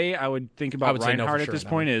only way I would think about Reinhart at this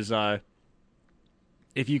point is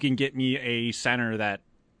if you can get me a center that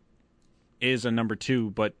is a number 2,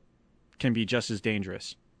 but can be just as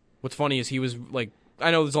dangerous. What's funny is he was like... I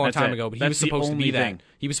know this was a long time ago, but he was supposed to be that.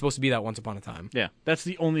 He was supposed to be that once upon a time. Yeah, that's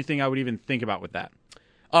the only thing I would even think about with that.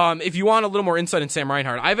 If you want a little more insight in Sam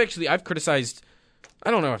Reinhart, I've criticized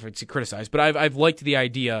I don't know if it's criticized, but I've liked the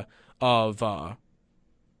idea of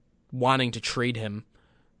wanting to trade him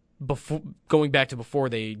before going back to before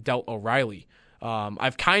they dealt O'Reilly.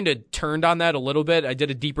 I've kind of turned on that a little bit. I did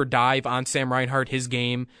a deeper dive on Sam Reinhart, his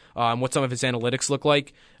game, what some of his analytics look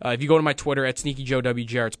like. If you go to my Twitter at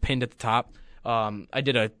SneakyJoeWGR, it's pinned at the top. I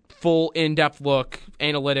did a full in-depth look,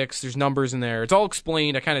 analytics. There's numbers in there. It's all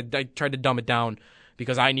explained. I tried to dumb it down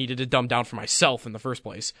because I needed to dumb down for myself in the first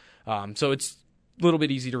place. So it's a little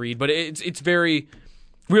bit easy to read, but it's very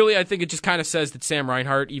really. I think it just kind of says that Sam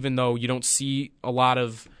Reinhart, even though you don't see a lot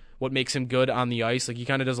of what makes him good on the ice, like he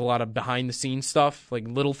kind of does a lot of behind-the-scenes stuff, like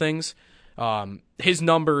little things. His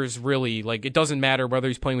numbers really, like, it doesn't matter whether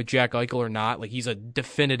he's playing with Jack Eichel or not. Like, he's a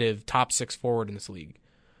definitive top 6 forward in this league.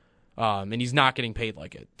 And he's not getting paid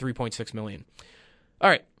like it, $3.6 million. All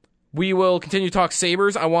right, we will continue to talk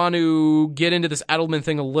Sabres. I want to get into this Edelman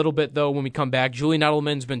thing a little bit, though, when we come back. Julian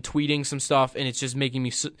Edelman's been tweeting some stuff, and it's just making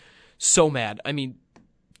me so mad. I mean,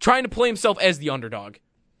 trying to play himself as the underdog,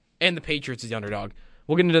 and the Patriots as the underdog.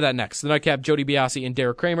 We'll get into that next. The Nightcap, Jody Biasi and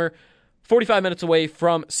Derek Kramer, 45 minutes away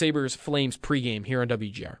from Sabres Flames pregame here on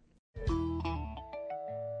WGR.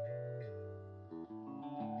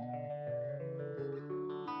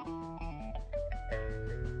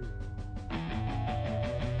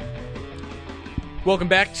 Welcome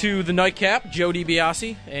back to the Nightcap, Jody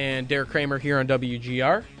Biasi and Derek Kramer here on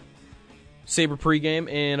WGR. Sabre pregame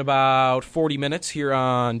in about 40 minutes here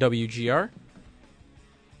on WGR.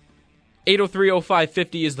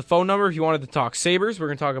 803-0550 is the phone number if you wanted to talk Sabres. We're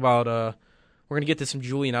going to talk about we're going to get to some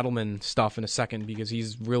Julian Edelman stuff in a second because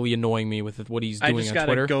he's really annoying me with what he's doing on Twitter. I just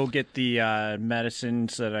got to go get the medicine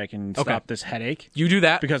so that I can stop this headache. You do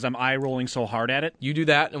that. Because I'm eye-rolling so hard at it. You do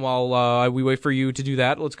that, and while we wait for you to do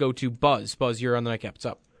that, let's go to Buzz. Buzz, you're on the Nightcap. What's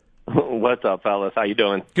up? What's up, fellas? How you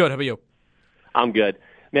doing? Good. How about you? I'm good.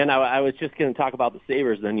 Man, I was just going to talk about the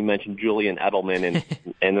Sabres, then you mentioned Julian Edelman, and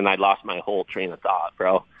and then I lost my whole train of thought,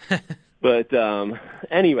 bro. But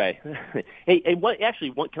anyway, hey, what?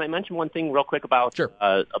 Actually, can I mention one thing real quick about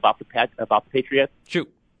about the Patriots? Shoot.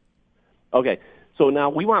 Okay, so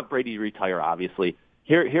now we want Brady to retire. Obviously,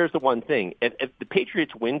 here's the one thing: if the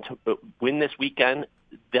Patriots win this weekend,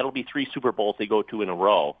 that'll be 3 Super Bowls they go to in a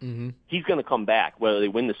row. Mm-hmm. He's going to come back whether they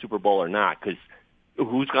win the Super Bowl or not, because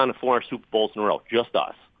who's gone to 4 Super Bowls in a row? Just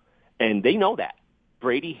us, and they know that.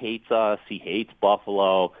 Brady hates us. He hates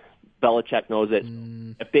Buffalo. Belichick knows it.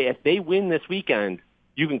 If they win this weekend,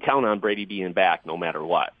 you can count on Brady being back no matter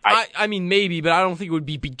what. I mean, maybe, but I don't think it would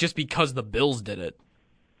be just because the Bills did it.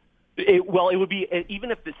 It would be even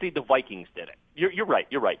if the Vikings did it. You're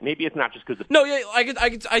right. Maybe it's not just because. No, yeah,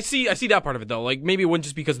 I see that part of it though. Like maybe it wouldn't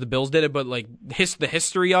just because the Bills did it, but like the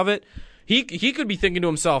history of it, he could be thinking to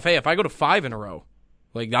himself, hey, if I go to 5 in a row.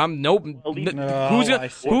 Like I'm who's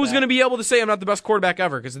gonna be able to say I'm not the best quarterback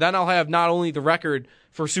ever? Because then I'll have not only the record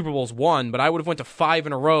for Super Bowls won, but I would have went to 5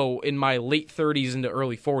 in a row in my late 30s into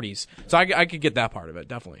early 40s. So I could get that part of it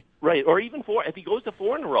definitely. Right, or even 4. If he goes to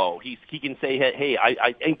 4 in a row, he can say, hey,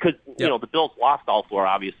 because you know the Bills lost all 4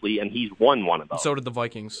 obviously, and he's won one of those. So did the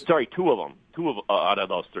Vikings. Sorry, 2 of them, out of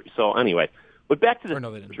those 3. So anyway, but back to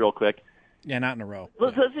this real quick. Yeah, not in a row.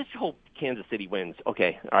 Let's just hope Kansas City wins.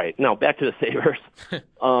 Okay, all right. Now back to the Sabres.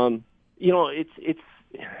 It's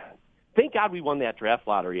thank God we won that draft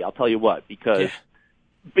lottery. I'll tell you what, because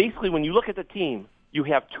basically when you look at the team, you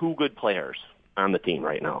have 2 good players on the team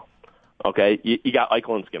right now. Okay, you got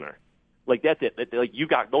Eichel and Skinner. Like that's it. Like you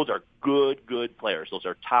got those are good players. Those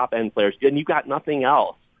are top end players, and you got nothing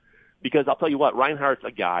else. Because I'll tell you what, Reinhardt's a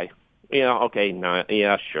guy.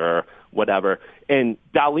 Sure, whatever. And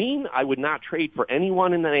Dahlin, I would not trade for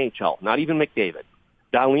anyone in the NHL, not even McDavid.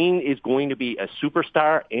 Dahlin is going to be a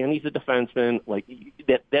superstar, and he's a defenseman. Like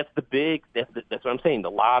that's what I'm saying.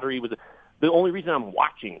 The lottery was the only reason I'm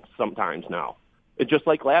watching sometimes now. It's just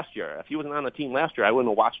like last year. If he wasn't on the team last year, I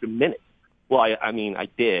wouldn't have watched a minute. Well, I mean, I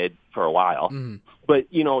did for a while. Mm. But,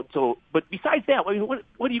 but besides that, I mean,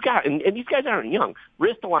 what do you got? And these guys aren't young.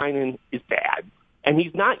 Ristolainen is bad. And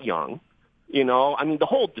he's not young, I mean, the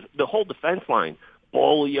whole defense line,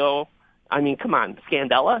 Bolio. I mean, come on,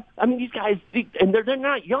 Scandella. I mean, these guys, and they're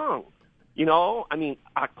not young, I mean,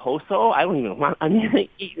 Okposo. I don't even want. I mean,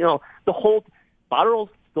 the whole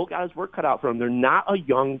Botterill's still got his work cut out for him. They're not a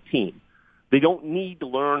young team. They don't need to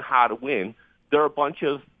learn how to win. They're a bunch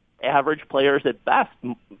of average players at best.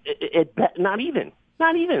 Not even.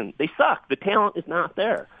 They suck. The talent is not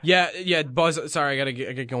there. Yeah, Buzz, sorry, I gotta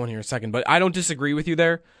get going here in a second, but I don't disagree with you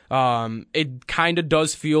there. It kind of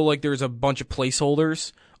does feel like there's a bunch of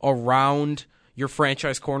placeholders around your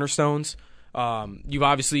franchise cornerstones. You've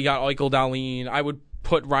obviously got Eichel, Dahlin. I would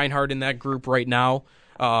put Reinhart in that group right now.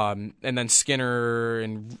 And then Skinner,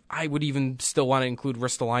 and I would even still want to include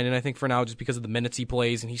Ristolainen, I think, for now, just because of the minutes he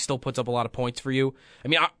plays, and he still puts up a lot of points for you. I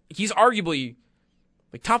mean, he's arguably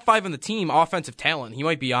like top 5 on the team, offensive talent. He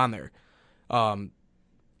might be on there.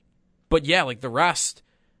 But yeah, like the rest,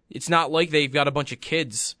 it's not like they've got a bunch of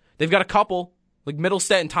kids. They've got a couple, like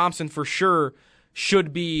Middlestat and Thompson for sure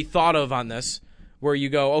should be thought of on this, where you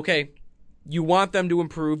go, okay, you want them to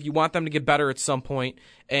improve, you want them to get better at some point,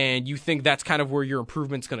 and you think that's kind of where your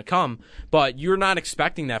improvement's going to come, but you're not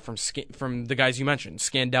expecting that from the guys you mentioned.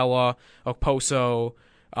 Scandella, Okposo,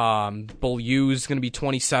 Beaulieu's going to be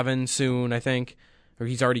 27 soon, I think, or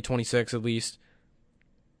he's already 26 at least.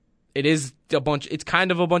 It's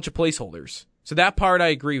kind of a bunch of placeholders. So that part I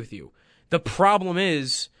agree with you. The problem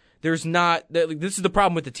is this is the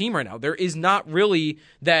problem with the team right now. There is not really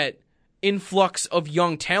that influx of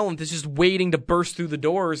young talent that's just waiting to burst through the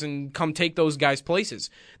doors and come take those guys'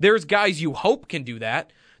 places. There's guys you hope can do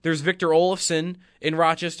that. There's Victor Olofsson in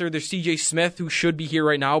Rochester. There's CJ Smith, who should be here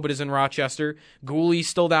right now but is in Rochester. Gooley's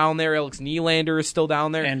still down there. Alex Nylander is still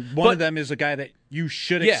down there. And one of them is a guy that you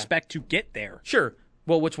should expect to get there. Sure.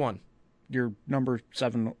 Well, which one? Your number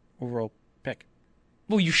 7 overall pick.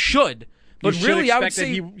 Well, you should. But really, I would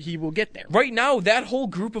say he will get there. Right now, that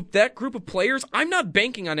group of players, I'm not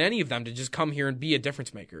banking on any of them to just come here and be a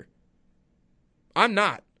difference maker. I'm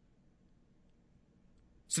not.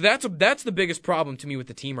 So that's the biggest problem to me with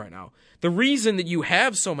the team right now. The reason that you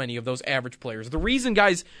have so many of those average players, the reason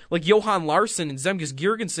guys like Johan Larsson and Zemgus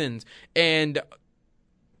Girgensson and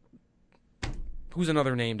who's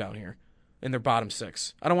another name down here in their bottom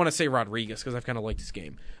 6? I don't want to say Rodriguez because I've kind of liked his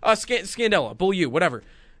game. Scandella, Beaulieu, whatever.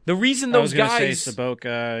 The reason those guys, say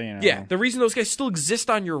Saboka, yeah, the reason those guys still exist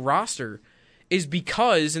on your roster is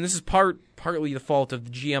because, and this is partly the fault of the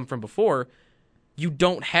GM from before, you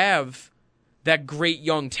don't have that great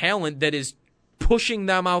young talent that is pushing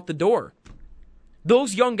them out the door.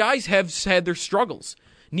 Those young guys have had their struggles.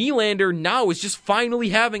 Nylander now is just finally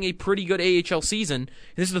having a pretty good AHL season.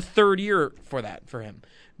 This is the 3rd year for him.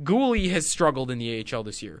 Gooley has struggled in the AHL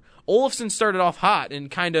this year. Olofsson started off hot and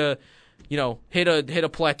kind of, hit a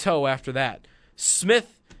plateau after that.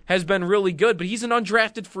 Smith has been really good, but he's an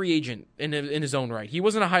undrafted free agent in his own right. He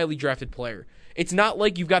wasn't a highly drafted player. It's not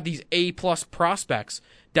like you've got these A-plus prospects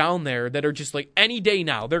down there that are just like any day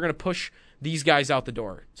now they're going to push these guys out the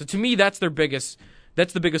door. So to me, that's the biggest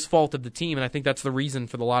fault of the team, and I think that's the reason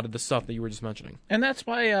for a lot of the stuff that you were just mentioning. And that's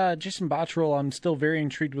why Jason Botterill, I'm still very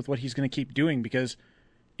intrigued with what he's going to keep doing, because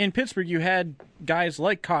in Pittsburgh you had guys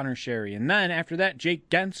like Connor Sherry, and then after that Jake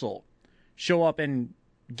Gensel show up and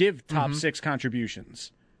give top 6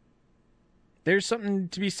 contributions. There's something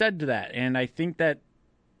to be said to that, and I think that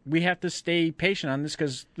we have to stay patient on this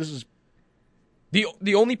because this is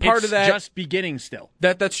the only part of that just beginning still.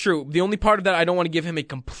 That's true. The only part of that I don't want to give him a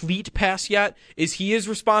complete pass yet is he is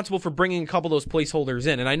responsible for bringing a couple of those placeholders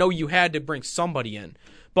in, and I know you had to bring somebody in,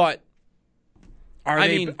 but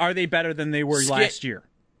are they better than they were last year?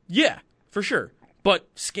 Yeah, for sure.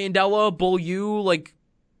 But Scandella, Beaulieu, like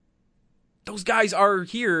those guys are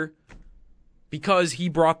here because he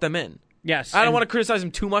brought them in. Yes. I don't want to criticize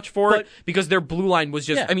him too much for it because their blue line was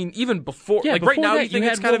just, I mean, even before, like right now, you think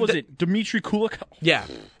it's kind of. What was it? Dmitry Kulikov? Yeah.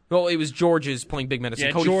 Well, it was George's playing big minutes.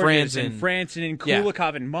 And Cody Franzen and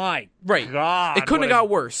Kulikov and my God. It couldn't have got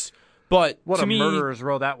worse. But what to a me, murderer's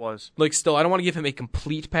row that was. Like, still, I don't want to give him a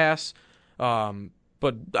complete pass.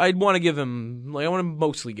 But I'd want to give him, I want to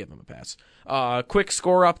mostly give him a pass. Quick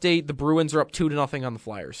score update. The Bruins are up 2-0 on the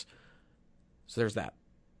Flyers. So there's that.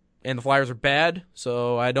 And the Flyers are bad,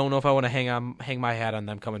 so I don't know if I want to hang my hat on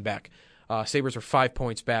them coming back. Sabres are 5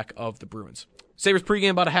 points back of the Bruins. Sabres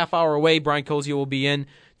pregame about a half hour away. Brian Kozio will be in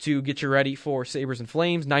to get you ready for Sabres and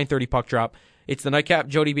Flames. 9:30 puck drop. It's the Nightcap,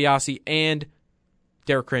 Jody Biasi, and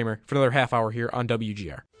Derek Kramer for another half hour here on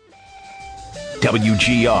WGR.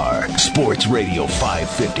 WGR Sports Radio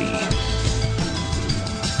 550.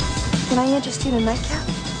 Can I interest you in a nightcap?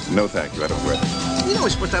 No, thank you. I don't wear them. You know, we're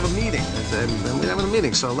supposed to have a meeting, and we're having a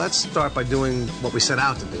meeting, so let's start by doing what we set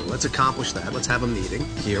out to do. Let's accomplish that. Let's have a meeting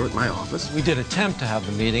here at my office. We did attempt to have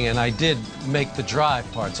the meeting, and I did make the drive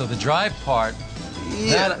part. So the drive part,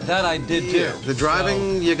 that I did do. The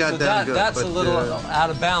driving, you got damn good. That's a little out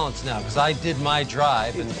of balance now, because I did my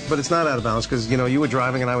drive. But it's not out of balance, because, you were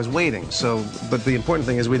driving and I was waiting. So, but the important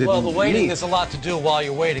thing is we didn't Well, the waiting, meet. There's a lot to do while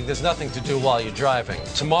you're waiting. There's nothing to do while you're driving.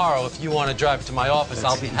 Tomorrow, if you want to drive to my office,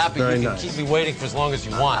 I'll be happy. You can keep me waiting for as long as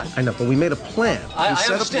you want. I know, but we made a plan. I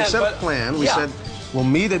understand. We set a plan. We said, we'll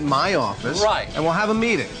meet at my office. Right. And we'll have a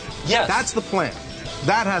meeting. Yes. That's the plan.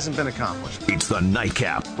 That hasn't been accomplished. It's the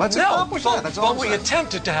Nightcap. Let's accomplish that. That's all. But we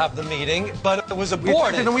attempted to have the meeting, but it was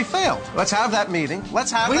aborted. And we failed. Let's have that meeting. We're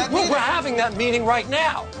having that meeting right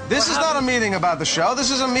now. This is not a meeting about the show. This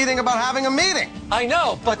is a meeting about having a meeting. I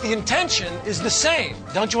know, but the intention is the same.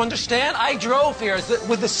 Don't you understand? I drove here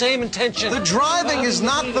with the same intention. The driving is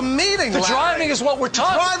not the meeting. The driving is what we're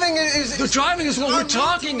talking. The driving is what we're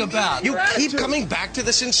talking about. You keep coming back to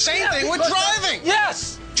this insane thing with driving.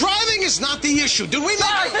 Yes. Driving is not the issue. Did we?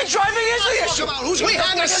 I think driving is the issue. About who's we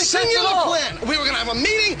had a singular plan. We were going to have a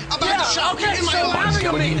meeting about the show. Okay, so having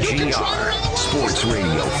a meeting. WGR Sports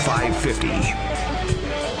Radio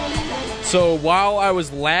 550. So while I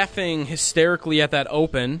was laughing hysterically at that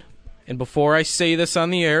open, and before I say this on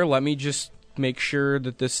the air, let me just make sure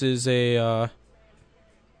that this is a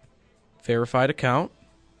verified account.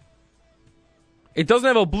 It doesn't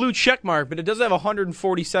have a blue check mark, but it does have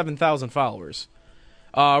 147,000 followers.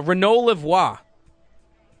 Renaud Lavoie,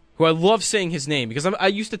 who I love saying his name because I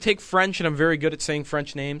used to take French and I'm very good at saying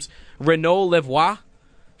French names. Renaud Lavoie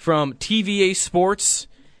from TVA Sports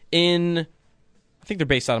I think they're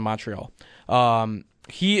based out of Montreal.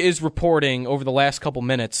 He is reporting over the last couple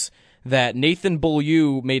minutes that Nathan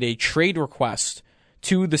Beaulieu made a trade request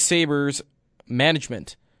to the Sabres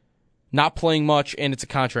management, not playing much, and it's a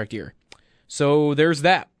contract year. So there's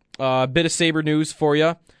that. A bit of Sabre news for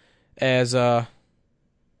you as...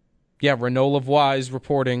 Renaud Lavoie is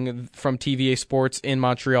reporting from TVA Sports in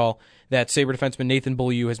Montreal that Sabre defenseman Nathan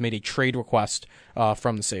Beaulieu has made a trade request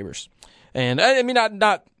from the Sabres. And, I mean,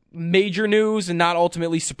 not major news and not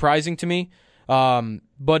ultimately surprising to me,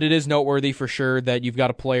 but it is noteworthy for sure that you've got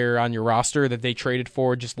a player on your roster that they traded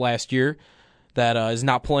for just last year that is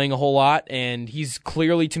not playing a whole lot, and he's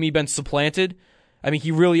clearly, to me, been supplanted. I mean, he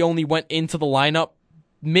really only went into the lineup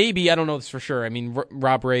maybe, I don't know this for sure. I mean,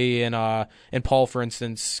 Rob Ray and Paul, for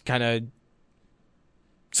instance, kind of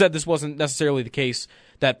said this wasn't necessarily the case,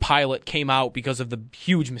 that Pilot came out because of the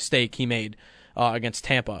huge mistake he made against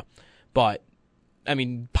Tampa. But, I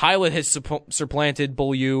mean, Pilot has supplanted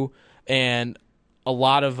Beaulieu, and a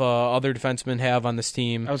lot of other defensemen have on this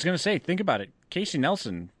team. I was going to say, think about it. Casey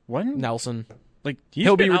Nelson. When? Nelson. Like,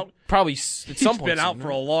 he'll be out. Probably at some point. He's been out for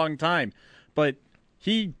a long time. But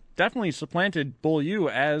he definitely supplanted Beaulieu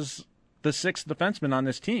as the sixth defenseman on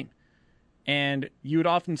this team. And you would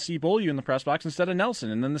often see Beaulieu in the press box instead of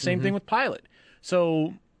Nelson, and then the same thing with Pilot.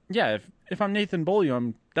 So, yeah, if I'm Nathan Beaulieu,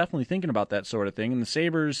 I'm definitely thinking about that sort of thing. And the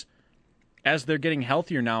Sabres, as they're getting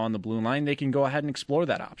healthier now on the blue line, they can go ahead and explore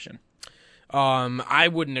that option. I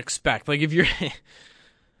wouldn't expect. Like, if you're...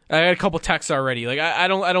 I got a couple texts already. Like, I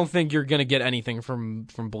don't think you're going to get anything from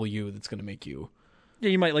Beaulieu that's going to make you... Yeah,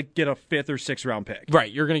 you might like get a 5th or 6th round pick.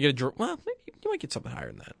 Right, you're going to get maybe you might get something higher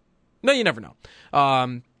than that. No, you never know.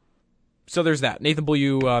 So there's that. Nathan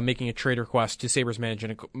Beaulieu making a trade request to Sabres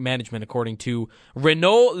management, according to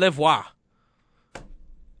Renaud Lavoie.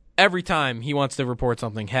 Every time he wants to report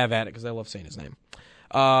something, have at it, because I love saying his name.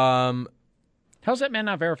 How's that man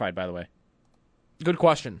not verified, by the way? Good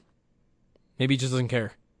question. Maybe he just doesn't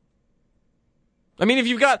care. I mean, if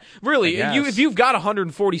you've got if you've got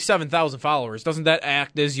 147,000 followers, doesn't that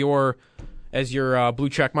act as your blue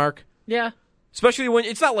check mark? Yeah. Especially when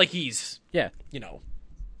it's not like he's like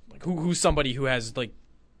who's somebody who has like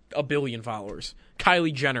 1 billion followers.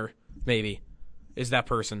 Kylie Jenner maybe is that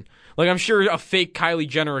person. Like, I'm sure a fake Kylie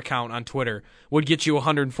Jenner account on Twitter would get you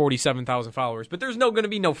 147,000 followers, but there's going to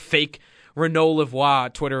be no fake Renaud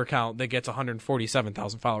Lavoie Twitter account that gets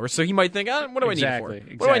 147,000 followers. So he might think, what do I need it for?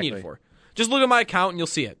 What do I need it for? Just look at my account and you'll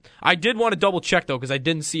see it. I did want to double check, though, because I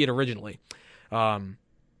didn't see it originally.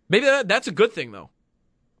 Maybe that's a good thing, though.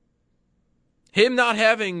 Him not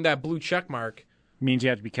having that blue check mark means you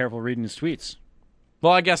have to be careful reading his tweets.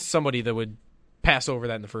 Well, I guess somebody that would pass over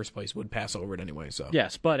that in the first place would pass over it anyway. So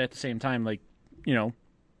yes, but at the same time, like,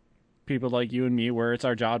 people like you and me, where it's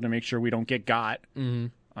our job to make sure we don't get got.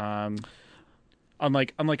 Mm-hmm.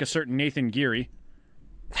 Unlike a certain Nathan Geary.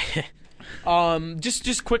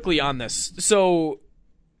 Just quickly on this. So,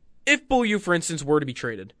 if Beaulieu, for instance, were to be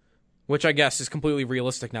traded, which I guess is completely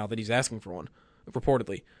realistic now that he's asking for one,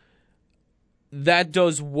 reportedly, that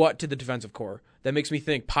does what to the defensive core? That makes me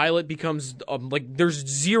think Pilot becomes, there's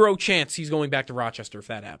zero chance he's going back to Rochester if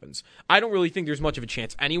that happens. I don't really think there's much of a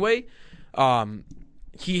chance anyway.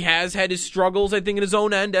 He has had his struggles, I think, in his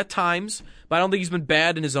own end at times, but I don't think he's been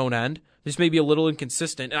bad in his own end. Just maybe a little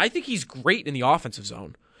inconsistent. And I think he's great in the offensive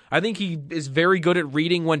zone. I think he is very good at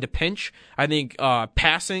reading when to pinch. I think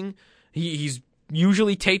passing, he's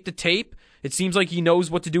usually tape to tape. It seems like he knows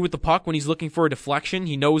what to do with the puck when he's looking for a deflection.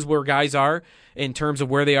 He knows where guys are in terms of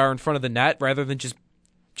where they are in front of the net rather than just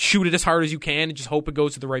shoot it as hard as you can and just hope it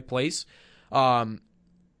goes to the right place.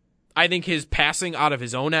 I think his passing out of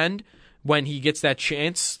his own end when he gets that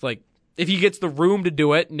chance, like if he gets the room to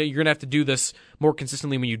do it, you're going to have to do this more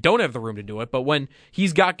consistently when you don't have the room to do it. But when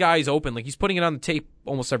he's got guys open, like he's putting it on the tape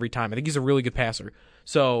almost every time. I think he's a really good passer.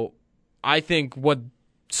 So I think what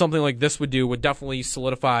something like this would do would definitely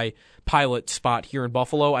solidify Pilot's spot here in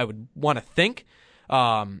Buffalo, I would want to think.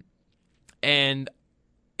 And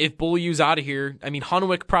if Beaulieu's out of here, I mean,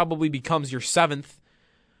 Hunwick probably becomes your 7th,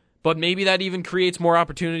 but maybe that even creates more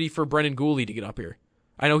opportunity for Brendan Gooley to get up here.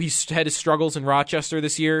 I know he's had his struggles in Rochester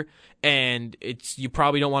this year, and you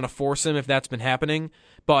probably don't want to force him if that's been happening,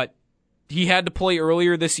 but he had to play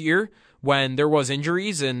earlier this year when there was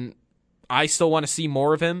injuries, and I still want to see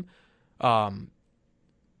more of him.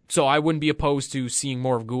 So I wouldn't be opposed to seeing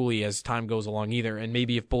more of Gooley as time goes along either, and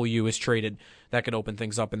maybe if Beaulieu is traded, that could open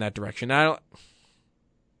things up in that direction. That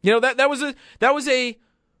was a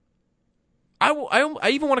I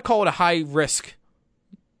even want to call it a high risk,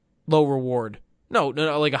 low reward. No,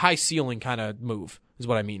 like a high ceiling kind of move is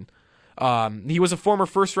what I mean. He was a former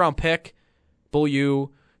first-round pick, Beaulieu.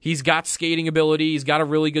 He's got skating ability. He's got a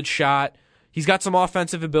really good shot. He's got some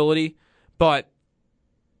offensive ability, but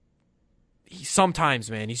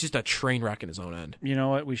sometimes, man, he's just a train wreck in his own end. You know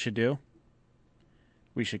what we should do?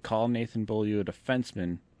 We should call Nathan Beaulieu a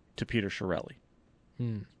defenseman to Peter Chiarelli.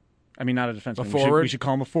 I mean, not a defenseman. A forward? We should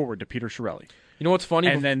call him a forward to Peter Chiarelli. You know what's funny?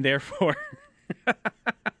 And then, therefore...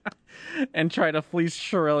 and try to fleece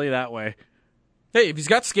Chiarelli that way. Hey, if he's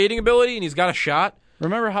got skating ability and he's got a shot, why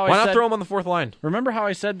not throw him on the 4th line? Remember how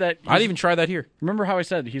I said that? I'd even try that here. Remember how I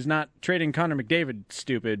said he's not trading Connor McDavid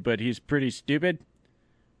stupid, but he's pretty stupid?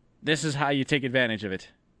 This is how you take advantage of it.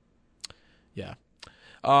 Yeah.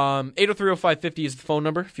 803-0550 is the phone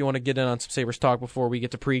number if you want to get in on some Sabres talk before we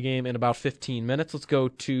get to pregame in about 15 minutes. Let's go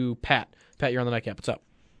to Pat. Pat, you're on the Nightcap. What's up?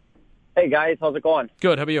 Hey, guys. How's it going?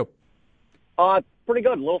 Good. How about you? Pretty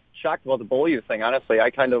good. A little shocked about the Beaulieu thing, honestly.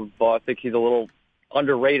 I kind of think he's a little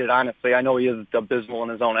underrated, honestly. I know he is abysmal in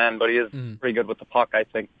his own end, but he is pretty good with the puck, I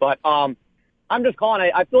think. But I'm just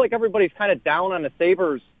calling. I feel like everybody's kind of down on the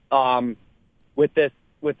Sabres with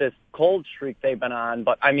this cold streak they've been on.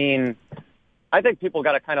 But, I mean, I think people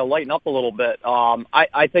got to kind of lighten up a little bit.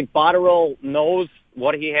 I think Botterill knows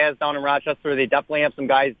what he has down in Rochester. They definitely have some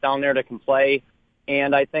guys down there that can play.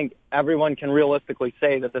 And I think everyone can realistically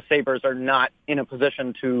say that the Sabres are not in a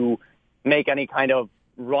position to make any kind of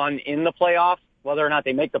run in the playoffs. Whether or not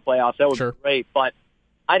they make the playoffs, that would be great. But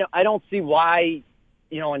I don't see why,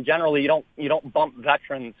 in general, you don't bump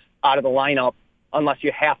veterans out of the lineup unless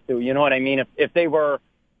you have to. You know what I mean? If they were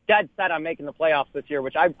dead set on making the playoffs this year,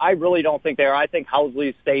 which I really don't think they are. I think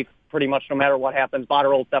Housley's safe pretty much no matter what happens.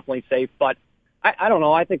 Botterill's definitely safe. But I don't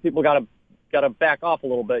know. I think people got to back off a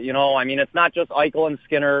little bit, I mean, it's not just Eichel and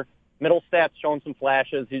Skinner. Middlestats showing some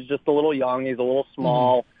flashes. He's just a little young. He's a little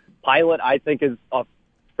small. Pilot, I think, is a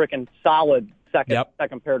freaking solid second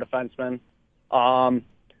pair defenseman.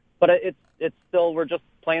 But it's still, we're just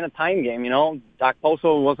playing a time game, Doc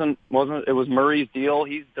Poso wasn't it was Murray's deal.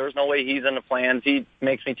 There's no way he's in the plans. He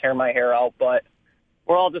makes me tear my hair out, but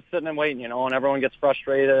we're all just sitting and waiting, and everyone gets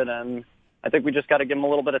frustrated, and I think we just got to give him a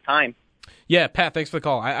little bit of time. Yeah, Pat, thanks for the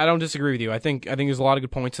call. I don't disagree with you. I think there's a lot of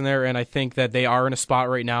good points in there, and I think that they are in a spot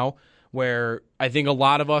right now where I think a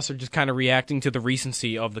lot of us are just kind of reacting to the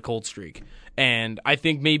recency of the cold streak. And I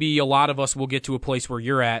think maybe a lot of us will get to a place where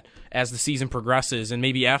you're at as the season progresses and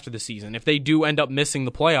maybe after the season. If they do end up missing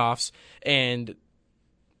the playoffs, and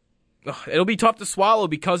it'll be tough to swallow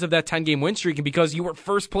because of that 10-game win streak and because you were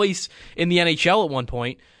first place in the NHL at one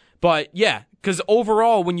point. But yeah, because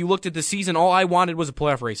overall, when you looked at the season, all I wanted was a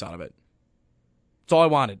playoff race out of it. That's all I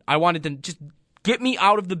wanted. I wanted to just get me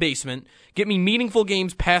out of the basement, get me meaningful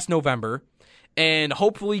games past November, and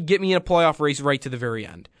hopefully get me in a playoff race right to the very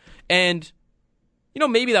end. And,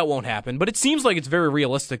 maybe that won't happen, but it seems like it's very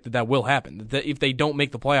realistic that will happen. That if they don't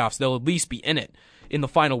make the playoffs, they'll at least be in it in the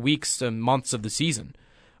final weeks and months of the season.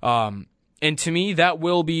 And to me, that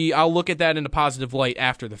will be, I'll look at that in a positive light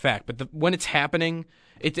after the fact. But when it's happening,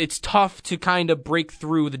 it's tough to kind of break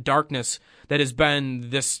through the darkness that has been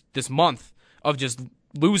this month of just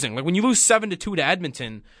losing. Like when you lose 7-2 to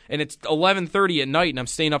Edmonton and it's 11:30 at night and I'm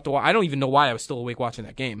staying up to watch, I don't even know why I was still awake watching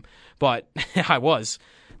that game, but I was.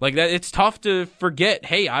 Like that, it's tough to forget,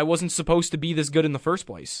 hey, I wasn't supposed to be this good in the first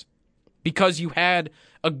place because you had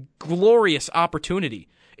a glorious opportunity.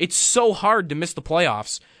 It's so hard to miss the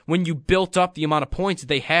playoffs when you built up the amount of points that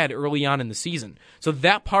they had early on in the season. So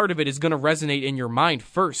that part of it is going to resonate in your mind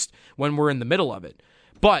first when we're in the middle of it.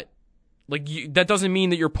 But that doesn't mean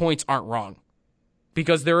that your points aren't wrong.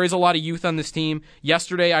 because there is a lot of youth on this team.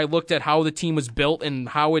 Yesterday, I looked at how the team was built and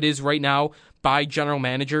how it is right now by general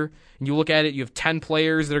manager. And you look at it, you have 10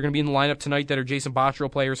 players that are going to be in the lineup tonight that are Jason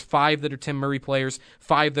Botterill players, 5 that are Tim Murray players,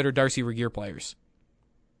 5 that are Darcy Regier players.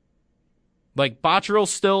 Like, Botterill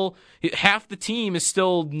still, half the team is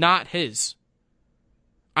still not his.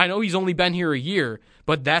 I know he's only been here a year,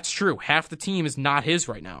 but that's true. Half the team is not his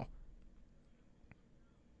right now.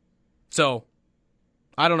 So,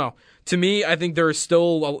 I don't know. To me, I think there is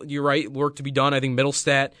still, you're right, work to be done. I think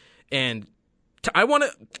Middlestat and I want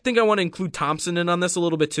to include Thompson in on this a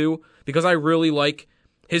little bit too, because I really like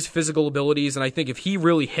his physical abilities, and I think if he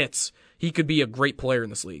really hits, he could be a great player in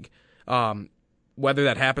this league. Whether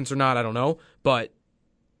that happens or not, I don't know, but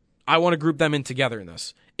I want to group them in together in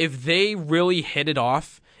this. If they really hit it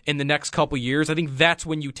off in the next couple years, I think that's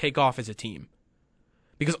when you take off as a team.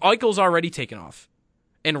 Because Eichel's already taken off.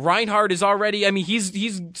 And Reinhardt is already,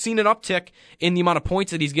 he's seen an uptick in the amount of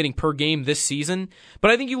points that he's getting per game this season.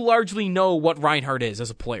 But I think you largely know what Reinhardt is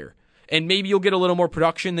as a player. And maybe you'll get a little more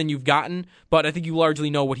production than you've gotten, but I think you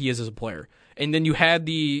largely know what he is as a player. And then you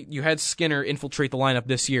had Skinner infiltrate the lineup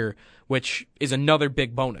this year, which is another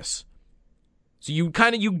big bonus. So you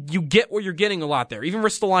get what you're getting a lot there. Even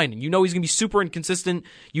Ristolainen, you know he's going to be super inconsistent.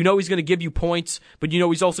 You know he's going to give you points, but you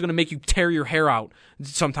know he's also going to make you tear your hair out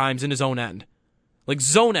sometimes in his own end. Like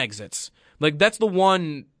zone exits. Like that's the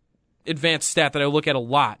one advanced stat that I look at a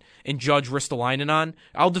lot and judge Ristolainen on.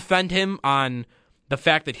 I'll defend him on the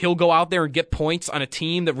fact that he'll go out there and get points on a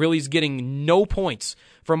team that really is getting no points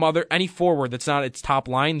from any forward that's not its top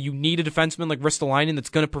line. You need a defenseman like Ristolainen that's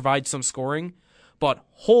going to provide some scoring. But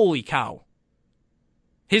holy cow.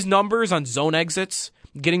 His numbers on zone exits,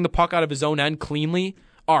 getting the puck out of his own end cleanly,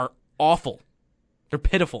 are awful. They're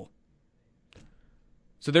pitiful.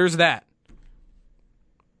 So there's that.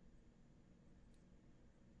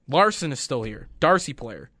 Larson is still here. Darcy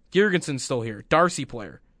player. Girgenson's still here. Darcy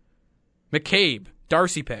player. McCabe.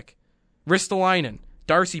 Darcy pick. Ristolainen.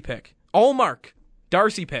 Darcy pick. Ullmark.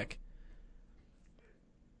 Darcy pick.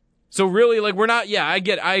 So really, like, we're not, I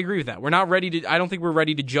agree with that. We're not ready to, I don't think we're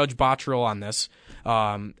ready to judge Botterill on this.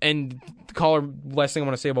 And the caller, last thing I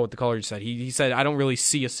want to say about what the caller just said, he said, I don't really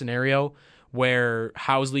see a scenario where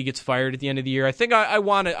Housley gets fired at the end of the year. I think I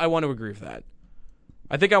want to agree with that.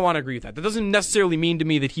 I think I want to agree with that. That doesn't necessarily mean to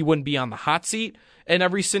me that he wouldn't be on the hot seat in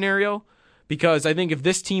every scenario, because I think if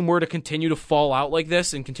this team were to continue to fall out like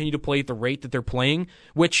this and continue to play at the rate that they're playing,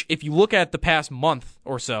 which if you look at the past month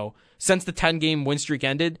or so, since the 10-game win streak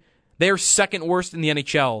ended, they are second worst in the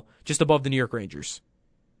NHL, just above the New York Rangers.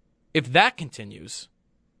 If that continues,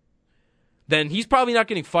 then he's probably not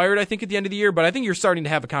getting fired, I think, at the end of the year, but I think you're starting to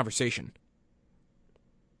have a conversation.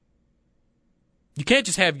 You can't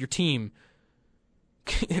just have your team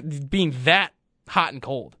being that hot and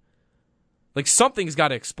cold. Like, something's got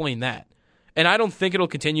to explain that. And I don't think it'll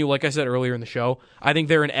continue, like I said earlier in the show. I think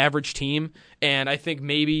they're an average team, and I think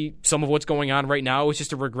maybe some of what's going on right now is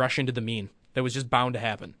just a regression to the mean that was just bound to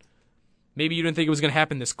happen. Maybe you didn't think it was going to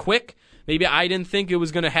happen this quick. Maybe I didn't think it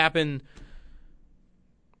was going to happen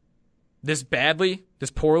this badly, this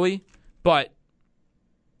poorly. But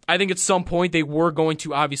I think at some point they were going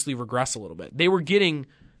to obviously regress a little bit. They were getting...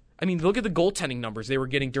 look at the goaltending numbers they were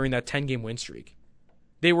getting during that 10-game win streak.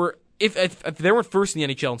 They were, if they weren't first in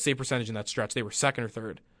the NHL in save percentage in that stretch, they were second or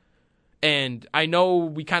third. And I know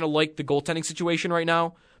we kind of like the goaltending situation right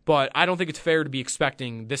now, but I don't think it's fair to be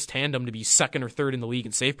expecting this tandem to be second or third in the league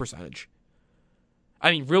in save percentage.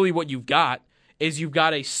 Really what you've got is you've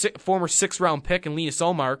got a former 6th-round pick in Linus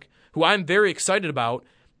Ullmark, who I'm very excited about,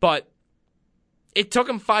 but it took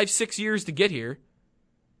him 5-6 years to get here,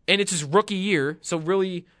 and it's his rookie year, so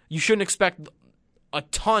really... you shouldn't expect a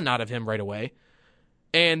ton out of him right away.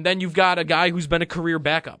 And then you've got a guy who's been a career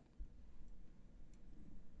backup.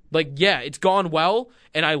 It's gone well,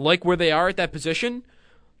 and I like where they are at that position,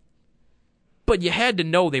 but you had to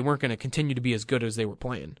know they weren't going to continue to be as good as they were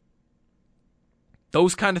playing.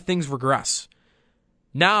 Those kind of things regress.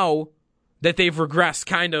 Now that they've regressed,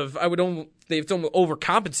 they've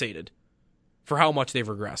overcompensated for how much they've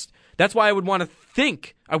regressed. That's why I want to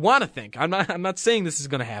think, I'm not saying this is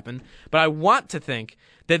going to happen, but I want to think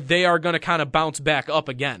that they are going to kind of bounce back up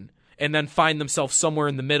again and then find themselves somewhere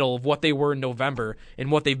in the middle of what they were in November and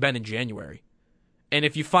what they've been in January. And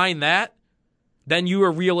if you find that, then you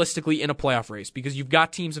are realistically in a playoff race, because you've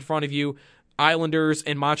got teams in front of you, Islanders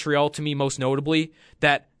and Montreal to me most notably,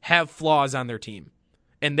 that have flaws on their team,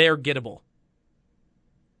 and they're gettable.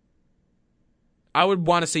 I would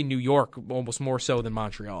want to say New York almost more so than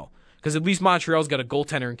Montreal, because at least Montreal's got a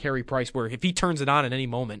goaltender in Carey Price where if he turns it on at any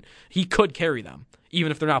moment, he could carry them,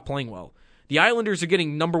 even if they're not playing well. The Islanders are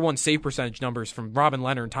getting number 1 save percentage numbers from Robin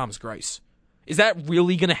Lehner and Thomas Greiss. Is that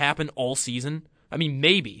really going to happen all season? I mean,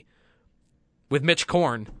 maybe. With Mitch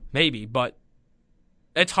Korn, maybe, but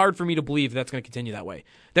it's hard for me to believe that's going to continue that way.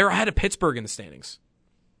 They're ahead of Pittsburgh in the standings.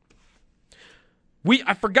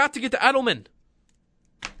 I forgot to get to Edelman.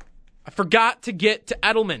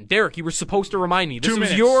 Derek, you were supposed to remind me. This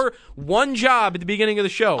was your one job at the beginning of the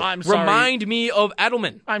show. I'm sorry. Remind me of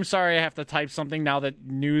Edelman. I'm sorry I have to type something now that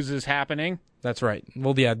news is happening. That's right.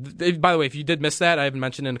 Well, yeah. By the way, if you did miss that, I haven't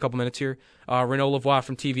mentioned in a couple minutes here. Renaud Lavoie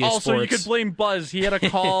from TVA Sports. Also, you could blame Buzz. He had a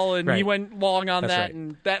call, and right. He went long on That's that, right.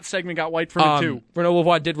 And that segment got wiped from it, too. Renaud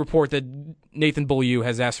Lavoie did report that Nathan Beaulieu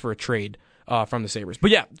has asked for a trade from the Sabres.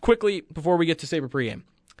 But yeah, quickly, before we get to Sabre pregame.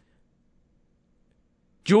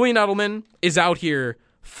 Julian Edelman is out here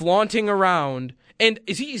flaunting around. And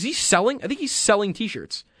is he selling? I think he's selling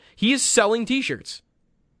T-shirts. He is selling T-shirts.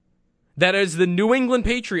 That is the New England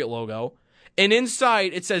Patriot logo. And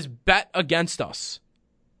inside, it says, bet against us.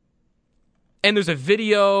 And there's a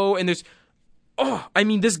video, and there's...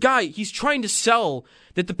 this guy, he's trying to sell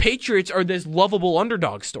that the Patriots are this lovable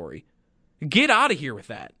underdog story. Get out of here with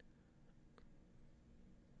that.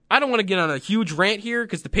 I don't want to get on a huge rant here,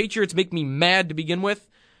 because the Patriots make me mad to begin with.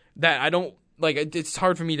 That I don't... it's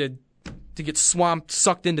hard for me to get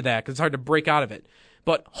sucked into that, because it's hard to break out of it.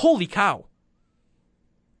 But holy cow.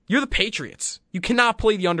 You're the Patriots. You cannot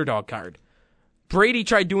play the underdog card. Brady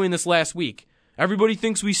tried doing this last week. Everybody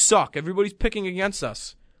thinks we suck. Everybody's picking against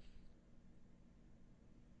us.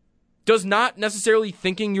 Does not necessarily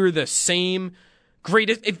thinking you're the same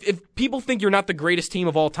greatest... If people think you're not the greatest team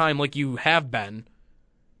of all time like you have been,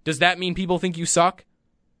 does that mean people think you suck?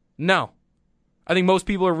 No. I think most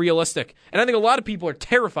people are realistic. And I think a lot of people are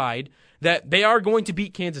terrified that they are going to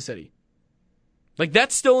beat Kansas City.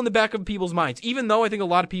 That's still in the back of people's minds. Even though I think a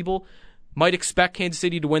lot of people might expect Kansas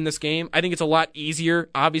City to win this game, I think it's a lot easier,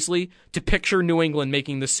 obviously, to picture New England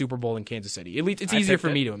making this Super Bowl than Kansas City. At least it's easier for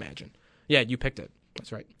me to imagine. Yeah, you picked it.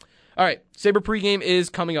 That's right. All right, Sabre pregame is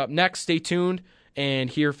coming up next. Stay tuned and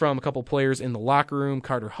hear from a couple players in the locker room.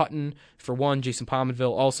 Carter Hutton, for one, Jason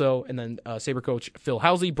Pominville also, and then Sabre coach Phil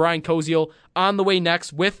Housley, Brian Koziel on the way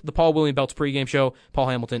next with the Paul William Belts pregame show, Paul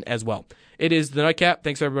Hamilton as well. It is the Nightcap.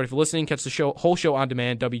 Thanks everybody for listening. Catch the whole show on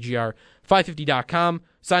demand, WGR550.com.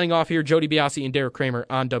 Signing off here, Jody Biasi and Derek Kramer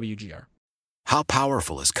on WGR. How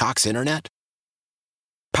powerful is Cox Internet?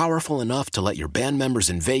 Powerful enough to let your band members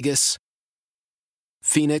in Vegas,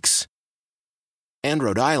 Phoenix, and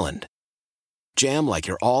Rhode Island jam like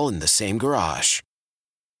you're all in the same garage.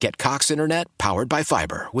 Get Cox Internet powered by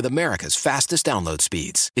fiber with America's fastest download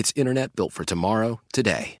speeds. It's internet built for tomorrow,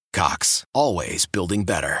 today. Cox, always building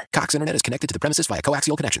better. Cox Internet is connected to the premises via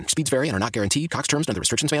coaxial connection. Speeds vary and are not guaranteed. Cox terms and other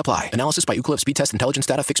restrictions may apply. Analysis by Ookla Speed Test Intelligence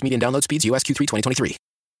Data. Fixed median download speeds. US Q3 2023.